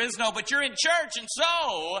hell. But you're in church, and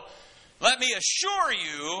so let me assure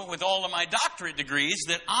you, with all of my doctorate degrees,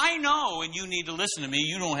 that I know, and you need to listen to me,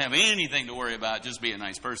 you don't have anything to worry about, just be a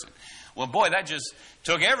nice person. Well, boy, that just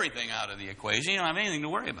took everything out of the equation. You don't have anything to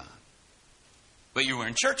worry about. But you were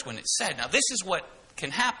in church when it said. Now, this is what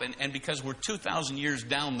can happen, and because we're 2,000 years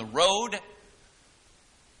down the road,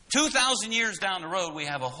 2,000 years down the road, we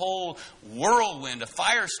have a whole whirlwind, a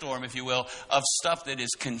firestorm, if you will, of stuff that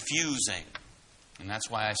is confusing. And that's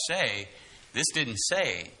why I say, this didn't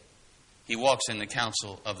say He walks in the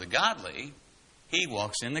counsel of the godly. He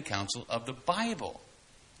walks in the counsel of the Bible.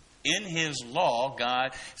 In His law,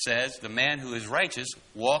 God says the man who is righteous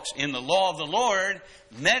walks in the law of the Lord,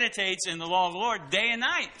 meditates in the law of the Lord day and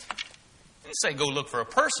night. He doesn't say go look for a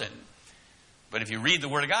person. But if you read the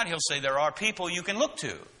Word of God, He'll say there are people you can look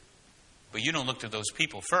to. But you don't look to those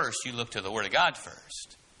people first. You look to the Word of God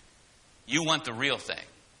first. You want the real thing.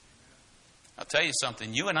 I'll tell you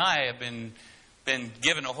something. You and I have been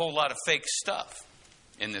given a whole lot of fake stuff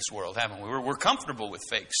in this world, haven't we? We're comfortable with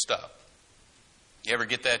fake stuff. You ever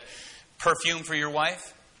get that perfume for your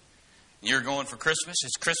wife? You're going for Christmas.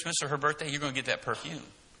 It's Christmas or her birthday. You're going to get that perfume.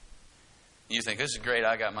 You think, this is great.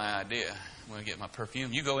 I got my idea. I'm going to get my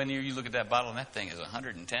perfume. You go in here, you look at that bottle, and that thing is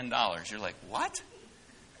 $110. You're like, what?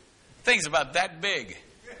 Thing's about that big.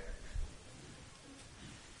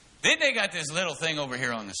 Then they got this little thing over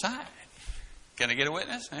here on the side. Can I get a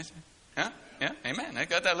witness? Huh? Yeah, amen. They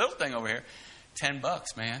got that little thing over here. $10,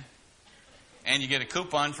 man. And you get a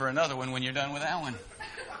coupon for another one when you're done with that one.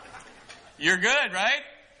 You're good, right?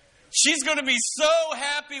 She's going to be so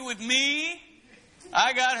happy with me.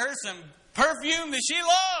 I got her some perfume that she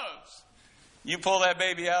loves. You pull that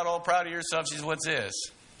baby out all proud of yourself. She says, what's this?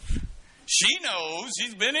 She knows.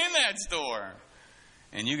 She's been in that store.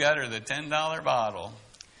 And you got her the $10 bottle.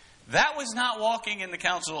 That was not walking in the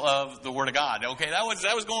counsel of the Word of God. Okay, that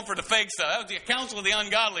was going for the fake stuff. That was the counsel of the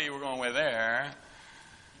ungodly you were going with there.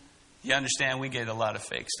 You understand, we get a lot of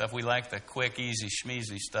fake stuff. We like the quick, easy,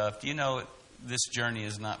 schmeezy stuff. Do you know this journey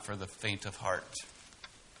is not for the faint of heart?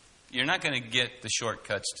 You're not going to get the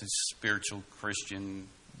shortcuts to spiritual Christian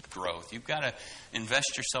growth. You've got to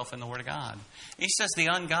invest yourself in the Word of God. He says the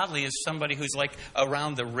ungodly is somebody who's like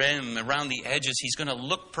around the rim, around the edges. He's going to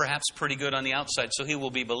look perhaps pretty good on the outside, so he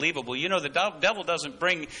will be believable. You know, the devil doesn't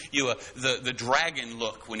bring you the dragon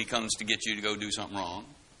look when he comes to get you to go do something wrong.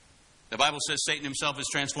 The Bible says Satan himself is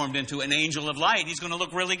transformed into an angel of light. He's going to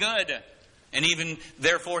look really good. And even,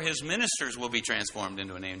 therefore, his ministers will be transformed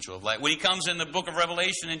into an angel of light. When he comes in the book of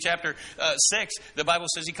Revelation in chapter 6, the Bible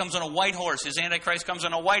says he comes on a white horse. His Antichrist comes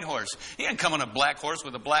on a white horse. He doesn't come on a black horse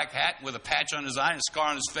with a black hat, with a patch on his eye and a scar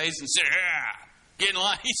on his face and say, get in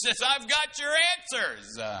line. He says, I've got your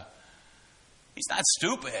answers. He's not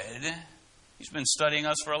stupid. He's been studying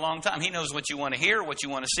us for a long time. He knows what you want to hear, what you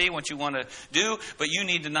want to see, what you want to do, but you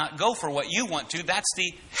need to not go for what you want to. That's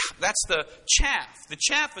the chaff. The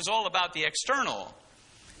chaff is all about the external.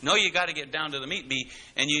 No, you got to get down to the meat,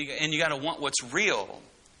 and you got to want what's real.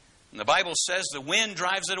 And the Bible says the wind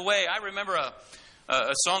drives it away. I remember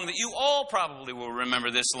a song that you all probably will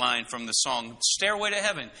remember this line from the song, Stairway to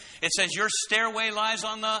Heaven. It says, your stairway lies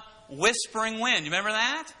on the whispering wind. You remember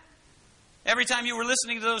that? Every time you were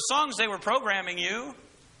listening to those songs, they were programming you.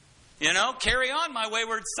 You know, carry on, my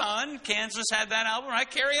wayward son. Kansas had that album, right?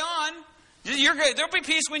 Carry on. You're great. There'll be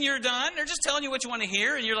peace when you're done. They're just telling you what you want to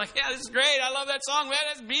hear, and you're like, yeah, this is great. I love that song. Man,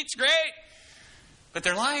 that beat's great. But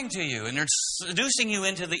they're lying to you, and they're seducing you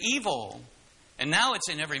into the evil. And now it's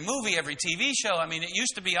in every movie, every TV show. I mean, it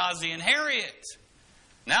used to be Ozzie and Harriet.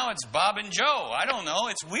 Now it's Bob and Joe. I don't know.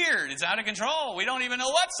 It's weird. It's out of control. We don't even know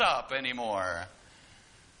what's up anymore.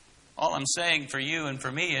 All I'm saying for you and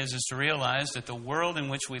for me is to realize that the world in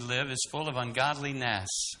which we live is full of ungodliness.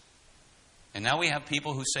 And now we have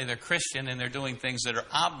people who say they're Christian and they're doing things that are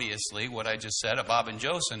obviously what I just said, a Bob and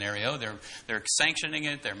Joe scenario. They're sanctioning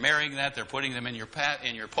it. They're marrying that. They're putting them in your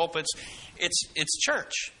pulpits. It's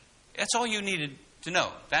church. That's all you needed to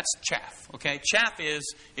know. That's chaff. Okay? Chaff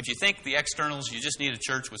is, if you think the externals, you just need a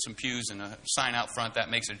church with some pews and a sign out front, that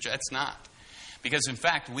makes it. That's not. Because, in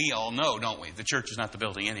fact, we all know, don't we? The church is not the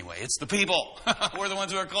building anyway. It's the people. We're the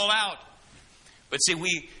ones who are called out. But see,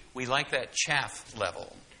 we like that chaff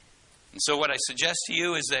level. And so what I suggest to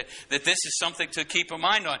you is that this is something to keep in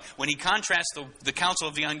mind on. When he contrasts the counsel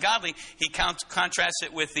of the ungodly, he contrasts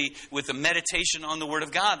it with the meditation on the Word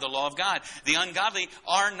of God, the law of God. The ungodly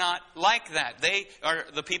are not like that. They are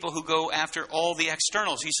the people who go after all the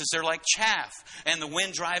externals. He says they're like chaff, and the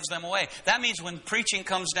wind drives them away. That means when preaching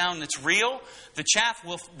comes down that's real, the chaff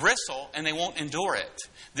will bristle, and they won't endure it.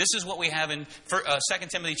 This is what we have in 2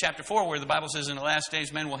 Timothy chapter 4, where the Bible says, in the last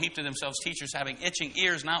days men will heap to themselves teachers having itching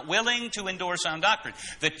ears, not willing to endure sound doctrine.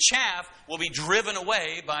 The chaff will be driven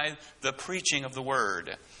away by the preaching of the Word.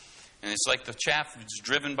 And it's like the chaff is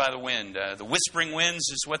driven by the wind. The whispering winds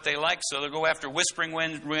is what they like, so they'll go after whispering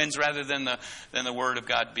winds rather than the Word of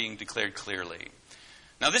God being declared clearly.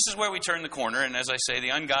 Now, this is where we turn the corner, and as I say, the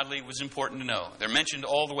ungodly was important to know. They're mentioned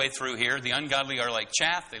all the way through here. The ungodly are like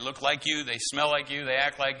chaff. They look like you. They smell like you. They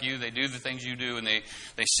act like you. They do the things you do, and they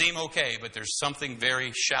seem okay, but there's something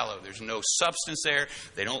very shallow. There's no substance there.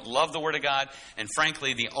 They don't love the Word of God, and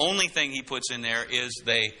frankly, the only thing he puts in there is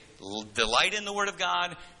they delight in the Word of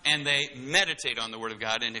God, and they meditate on the Word of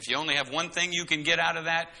God, and if you only have one thing you can get out of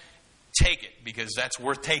that, take it, because that's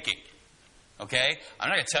worth taking. Okay? I'm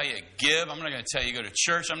not going to tell you to give. I'm not going to tell you to go to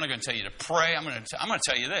church. I'm not going to tell you to pray. I'm going to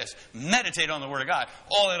tell you this. Meditate on the Word of God.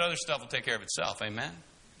 All that other stuff will take care of itself. Amen?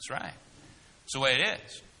 That's right. It's the way it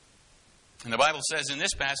is. And the Bible says in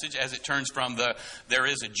this passage, as it turns from there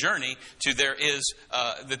is a journey to there is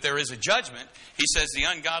a judgment, he says the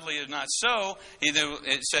ungodly is not so.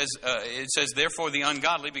 It says therefore the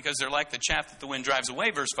ungodly, because they're like the chaff that the wind drives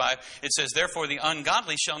away, verse 5, it says therefore the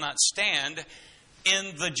ungodly shall not stand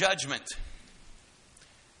in the judgment.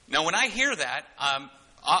 Now, when I hear that, I'm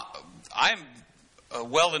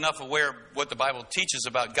well enough aware of what the Bible teaches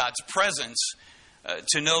about God's presence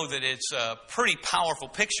to know that it's a pretty powerful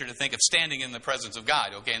picture to think of standing in the presence of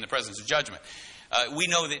God, okay, in the presence of judgment. We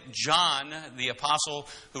know that John, the apostle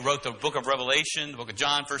who wrote the book of Revelation, the book of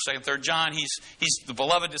John, 1st, 2nd, 3rd John, he's the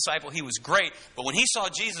beloved disciple. He was great. But when he saw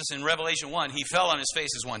Jesus in Revelation 1, he fell on his face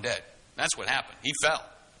as one dead. That's what happened. He fell.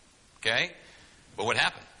 Okay? But what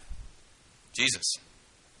happened? Jesus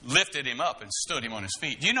lifted him up and stood him on his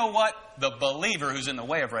feet. Do you know what? The believer who's in the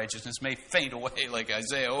way of righteousness may faint away like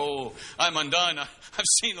Isaiah. Oh, I'm undone. I've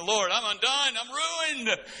seen the Lord. I'm undone. I'm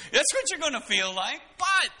ruined. That's what you're going to feel like.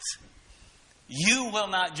 But you will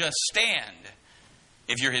not just stand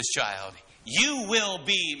if you're his child. You will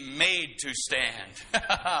be made to stand.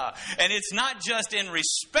 And it's not just in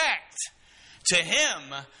respect to him,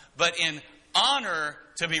 but in honor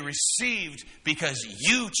to be received because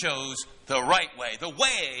you chose the right way, the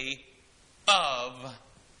way of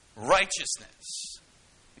righteousness.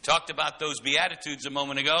 We talked about those Beatitudes a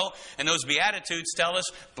moment ago, and those Beatitudes tell us,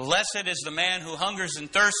 blessed is the man who hungers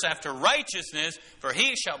and thirsts after righteousness, for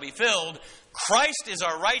he shall be filled. Christ is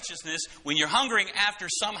our righteousness. When you're hungering after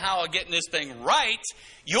somehow getting this thing right,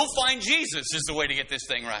 you'll find Jesus is the way to get this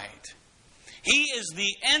thing right. He is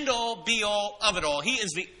the end-all, be-all of it all. He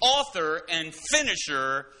is the author and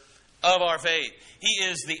finisher of our faith. He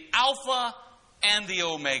is the Alpha and the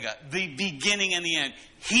Omega, the beginning and the end.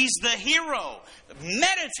 He's the hero.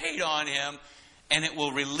 Meditate on Him, and it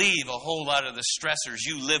will relieve a whole lot of the stressors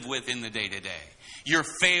you live with in the day-to-day. Your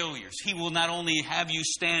failures. He will not only have you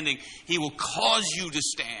standing, He will cause you to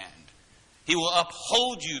stand. He will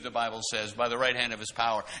uphold you, the Bible says, by the right hand of His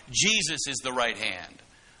power. Jesus is the right hand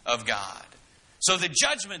of God. So the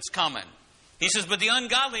judgment's coming. He says, but the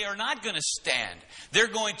ungodly are not going to stand. They're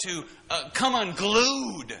going to come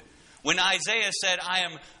unglued. When Isaiah said, I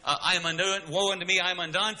am undone, woe unto me, I am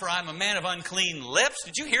undone, for I am a man of unclean lips.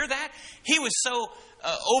 Did you hear that? He was so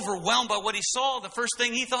overwhelmed by what he saw. The first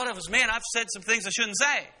thing he thought of was, man, I've said some things I shouldn't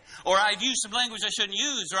say. Or I've used some language I shouldn't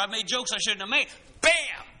use. Or I've made jokes I shouldn't have made. Bam!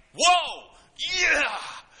 Whoa!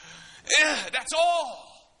 Yeah! That's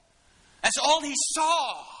all. That's all he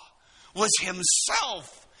saw was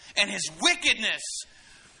himself and his wickedness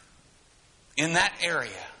in that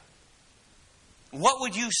area. What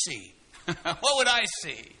would you see? What would I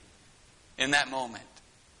see in that moment?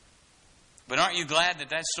 But aren't you glad that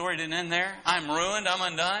that story didn't end there? I'm ruined, I'm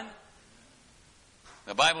undone.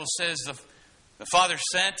 The Bible says the Father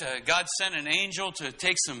God sent an angel to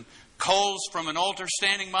take some coals from an altar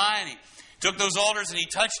standing by, and He took those altars and He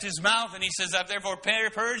touched His mouth, and He says, I've therefore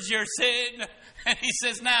purged your sin. And He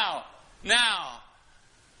says, now,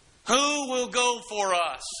 who will go for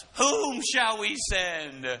us? Whom shall we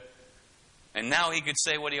send? And now He could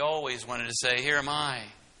say what He always wanted to say, here am I.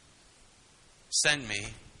 Send me.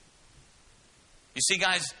 You see,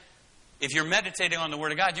 guys, if you're meditating on the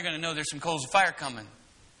Word of God, you're going to know there's some coals of fire coming.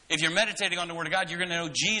 If you're meditating on the Word of God, you're going to know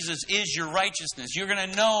Jesus is your righteousness. You're going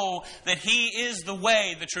to know that He is the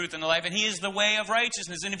way, the truth, and the life, and He is the way of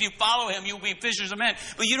righteousness. And if you follow Him, you'll be fishers of men.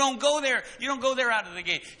 But you don't go there. You don't go there out of the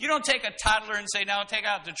gate. You don't take a toddler and say, now take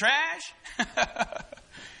out the trash.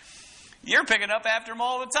 You're picking up after them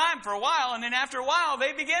all the time for a while, and then after a while,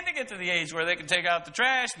 they begin to get to the age where they can take out the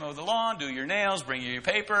trash, mow the lawn, do your nails, bring you your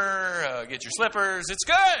paper, get your slippers. It's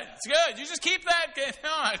good. It's good. You just keep that going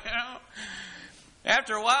on,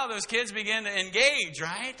 After a while, those kids begin to engage,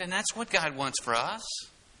 right? And that's what God wants for us.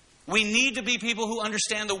 We need to be people who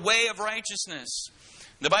understand the way of righteousness.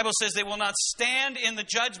 The Bible says they will not stand in the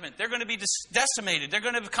judgment. They're going to be decimated. They're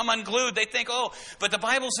going to become unglued. They think, but the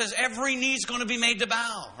Bible says every knee is going to be made to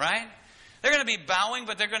bow, right? They're going to be bowing,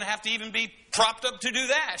 but they're going to have to even be propped up to do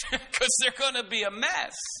that because they're going to be a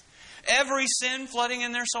mess. Every sin flooding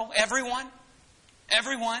in their soul. Everyone.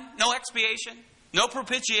 No expiation. No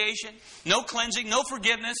propitiation. No cleansing. No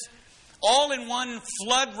forgiveness. All in one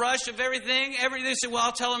flood rush of everything. They say, well,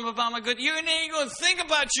 I'll tell them about my good. You ain't going to think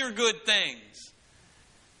about your good things.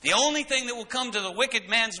 The only thing that will come to the wicked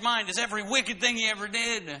man's mind is every wicked thing he ever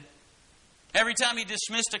did. Every time he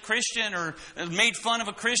dismissed a Christian or made fun of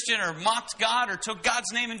a Christian or mocked God or took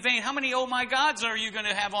God's name in vain. How many oh my gods are you going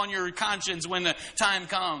to have on your conscience when the time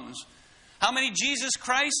comes? How many Jesus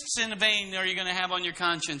Christs in vain are you going to have on your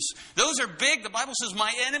conscience? Those are big. The Bible says,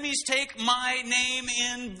 my enemies take my name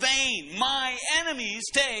in vain. My enemies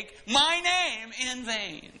take my name in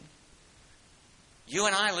vain. You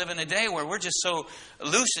and I live in a day where we're just so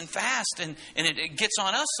loose and fast and it gets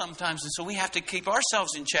on us sometimes. And so we have to keep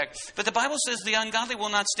ourselves in check. But the Bible says the ungodly will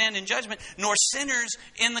not stand in judgment, nor sinners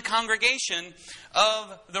in the congregation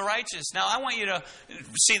of the righteous. Now, I want you to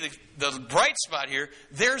see the bright spot here.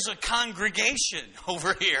 There's a congregation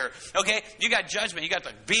over here. Okay? You got judgment. You got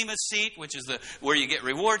the Bema seat, which is where you get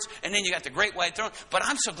rewards. And then you got the great white throne. But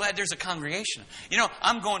I'm so glad there's a congregation. You know,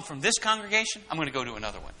 I'm going from this congregation, I'm going to go to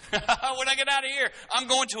another one. When I get out of here, I'm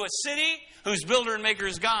going to a city whose builder and maker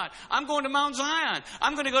is God. I'm going to Mount Zion.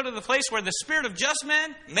 I'm going to go to the place where the spirit of just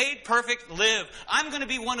men made perfect live. I'm going to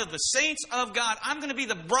be one of the saints of God. I'm going to be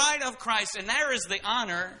the bride of Christ. And there is the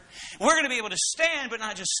honor. We're going to be able to stand, but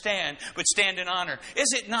not just stand, but stand in honor.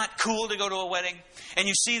 Is it not cool to go to a wedding? And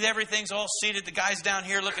you see everything's all seated. The guy's down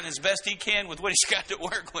here looking as best he can with what he's got to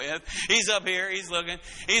work with. He's up here. He's looking.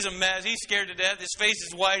 He's a mess. He's scared to death. His face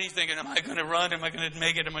is white. He's thinking, am I going to run? Am I going to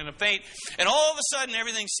make it? Am I going to faint? And all of a sudden,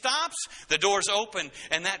 everything stops. The doors open.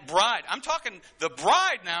 And that bride, I'm talking the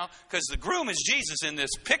bride now, because the groom is Jesus in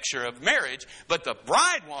this picture of marriage. But the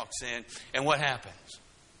bride walks in, and what happens?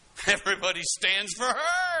 Everybody stands for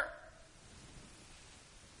her.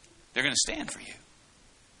 They're going to stand for you.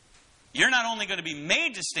 You're not only going to be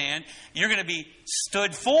made to stand, you're going to be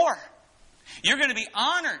stood for. You're going to be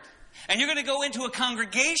honored. And you're going to go into a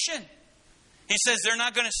congregation. He says they're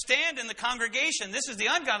not going to stand in the congregation. This is the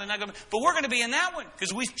ungodly, but we're going to be in that one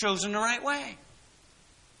because we've chosen the right way.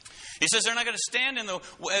 He says they're not going to stand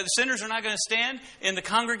sinners are not going to stand in the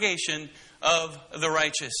congregation of the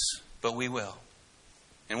righteous, but we will.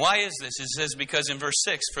 And why is this? It says because in verse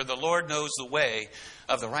 6, for the Lord knows the way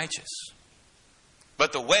of the righteous,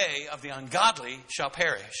 but the way of the ungodly shall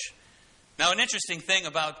perish. Now, an interesting thing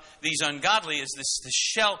about these ungodly is this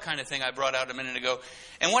shell kind of thing I brought out a minute ago.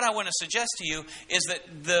 And what I want to suggest to you is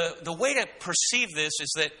that the way to perceive this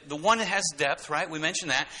is that the one has depth, right? We mentioned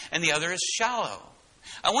that. And the other is shallow.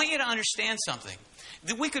 I want you to understand something.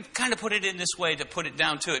 We could kind of put it in this way to put it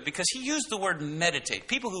down to it, because he used the word meditate.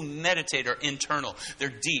 People who meditate are internal. They're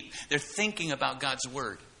deep. They're thinking about God's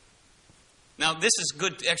Word. Now, this is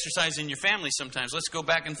good exercise in your family sometimes. Let's go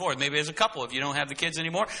back and forth. Maybe as a couple, if you don't have the kids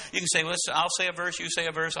anymore, you can say, I'll say a verse, you say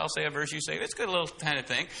a verse, I'll say a verse, you say. It's a good little kind of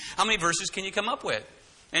thing. How many verses can you come up with?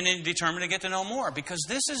 And then determine to get to know more. Because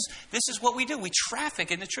this is what we do. We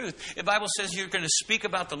traffic in the truth. The Bible says you're going to speak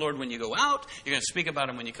about the Lord when you go out. You're going to speak about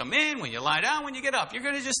Him when you come in, when you lie down, when you get up.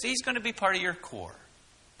 He's going to be part of your core.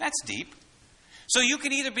 That's deep. So you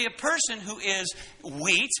can either be a person who is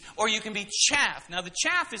wheat or you can be chaff. Now the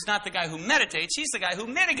chaff is not the guy who meditates. He's the guy who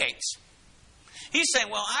mitigates. He's saying,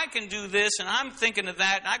 well, I can do this and I'm thinking of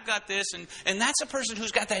that and I've got this. And that's a person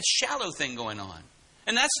who's got that shallow thing going on.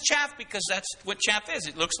 And that's chaff because that's what chaff is.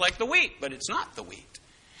 It looks like the wheat, but it's not the wheat.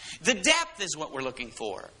 The depth is what we're looking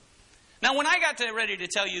for. Now when I got ready to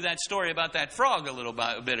tell you that story about that frog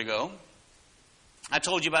a bit ago, I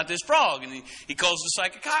told you about this frog, and he calls the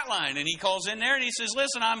psychic hotline, and he calls in there, and he says,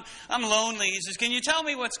 listen, I'm lonely. He says, can you tell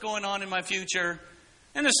me what's going on in my future?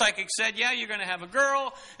 And the psychic said, yeah, you're going to have a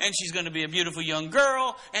girl, and she's going to be a beautiful young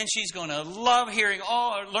girl, and she's going to love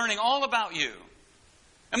learning all about you.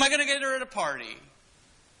 Am I going to get her at a party?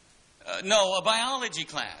 No, a biology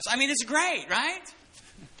class. I mean, it's great, right?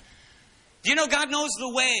 Do you know God knows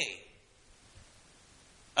the way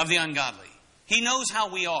of the ungodly? He knows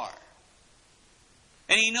how we are.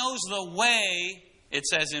 And He knows the way, it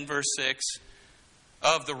says in verse 6,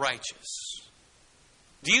 of the righteous.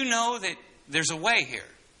 Do you know that there's a way here?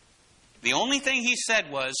 The only thing He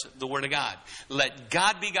said was the Word of God. Let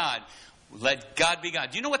God be God. Let God be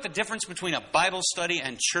God. Do you know what the difference between a Bible study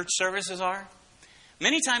and church services are?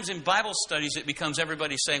 Many times in Bible studies, it becomes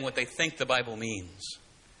everybody saying what they think the Bible means.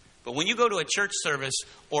 But when you go to a church service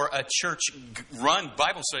or a church-run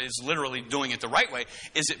Bible study, is literally doing it the right way,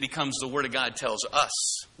 is it becomes the Word of God tells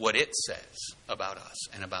us what it says about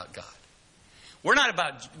us and about God.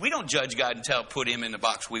 We don't judge God and put Him in the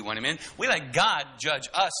box we want Him in. We let God judge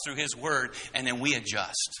us through His Word, and then we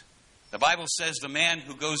adjust. The Bible says the man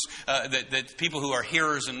who goes, that people who are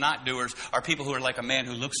hearers and not doers are people who are like a man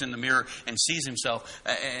who looks in the mirror and sees himself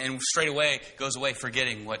and straight away goes away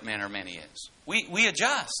forgetting what manner of man he is. We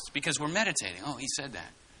adjust because we're meditating. Oh, he said that.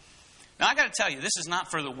 Now, I got to tell you, this is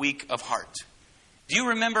not for the weak of heart. Do you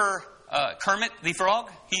remember Kermit the Frog?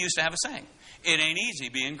 He used to have a saying, it ain't easy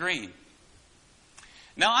being green.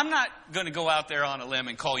 Now, I'm not going to go out there on a limb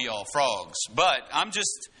and call you all frogs, but I'm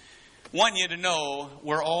just want you to know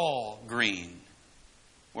we're all green.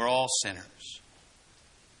 We're all sinners.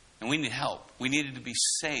 And we need help. We needed to be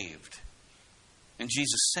saved. And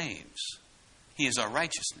Jesus saves. He is our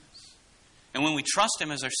righteousness. And when we trust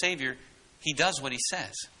Him as our Savior, He does what He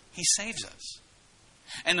says. He saves us.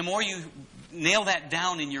 And the more you nail that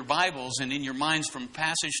down in your Bibles and in your minds from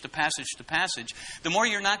passage to passage to passage, the more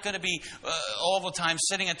you're not going to be all the time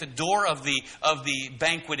sitting at the door of the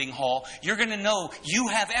banqueting hall. You're going to know you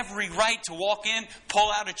have every right to walk in,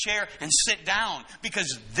 pull out a chair, and sit down,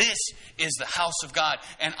 because this is the house of God.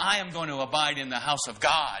 And I am going to abide in the house of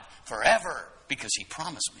God forever, because He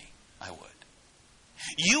promised me I would.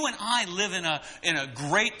 You and I live in a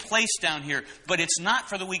great place down here, but it's not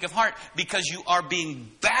for the weak of heart, because you are being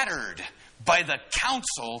battered by the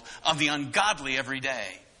counsel of the ungodly every day.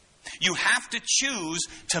 You have to choose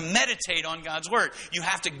to meditate on God's Word. You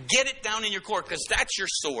have to get it down in your core, because that's your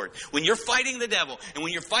sword. When you're fighting the devil, and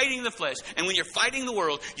when you're fighting the flesh, and when you're fighting the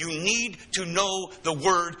world, you need to know the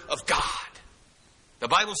Word of God. The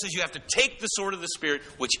Bible says you have to take the sword of the Spirit,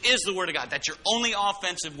 which is the Word of God. That's your only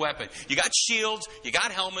offensive weapon. You got shields, you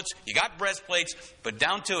got helmets, you got breastplates, but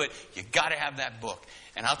down to it, you got to have that book.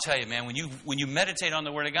 And I'll tell you, man, when you meditate on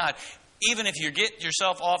the Word of God, even if you get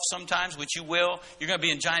yourself off sometimes, which you will, you're going to be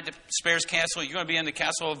in Giant Despair's castle. You're going to be in the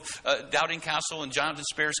castle of Doubting Castle and Giant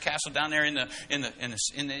Despair's castle down there in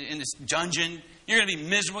this dungeon. You're going to be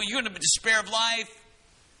miserable. You're going to despair of life.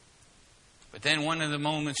 But then one of the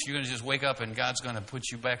moments you're going to just wake up and God's going to put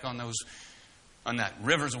you back on that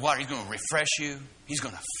rivers of water. He's going to refresh you. He's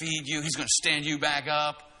going to feed you. He's going to stand you back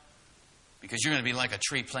up. Because you're going to be like a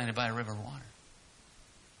tree planted by a river of water.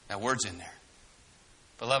 That word's in there.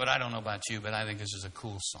 Beloved, I don't know about you, but I think this is a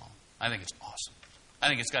cool psalm. I think it's awesome. I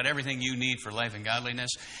think it's got everything you need for life and godliness.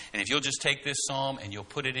 And if you'll just take this psalm and you'll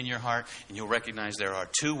put it in your heart and you'll recognize there are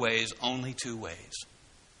two ways, only two ways.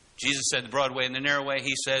 Jesus said the broad way and the narrow way.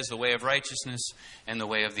 He says the way of righteousness and the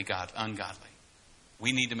way of the ungodly.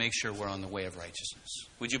 We need to make sure we're on the way of righteousness.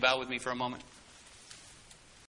 Would you bow with me for a moment?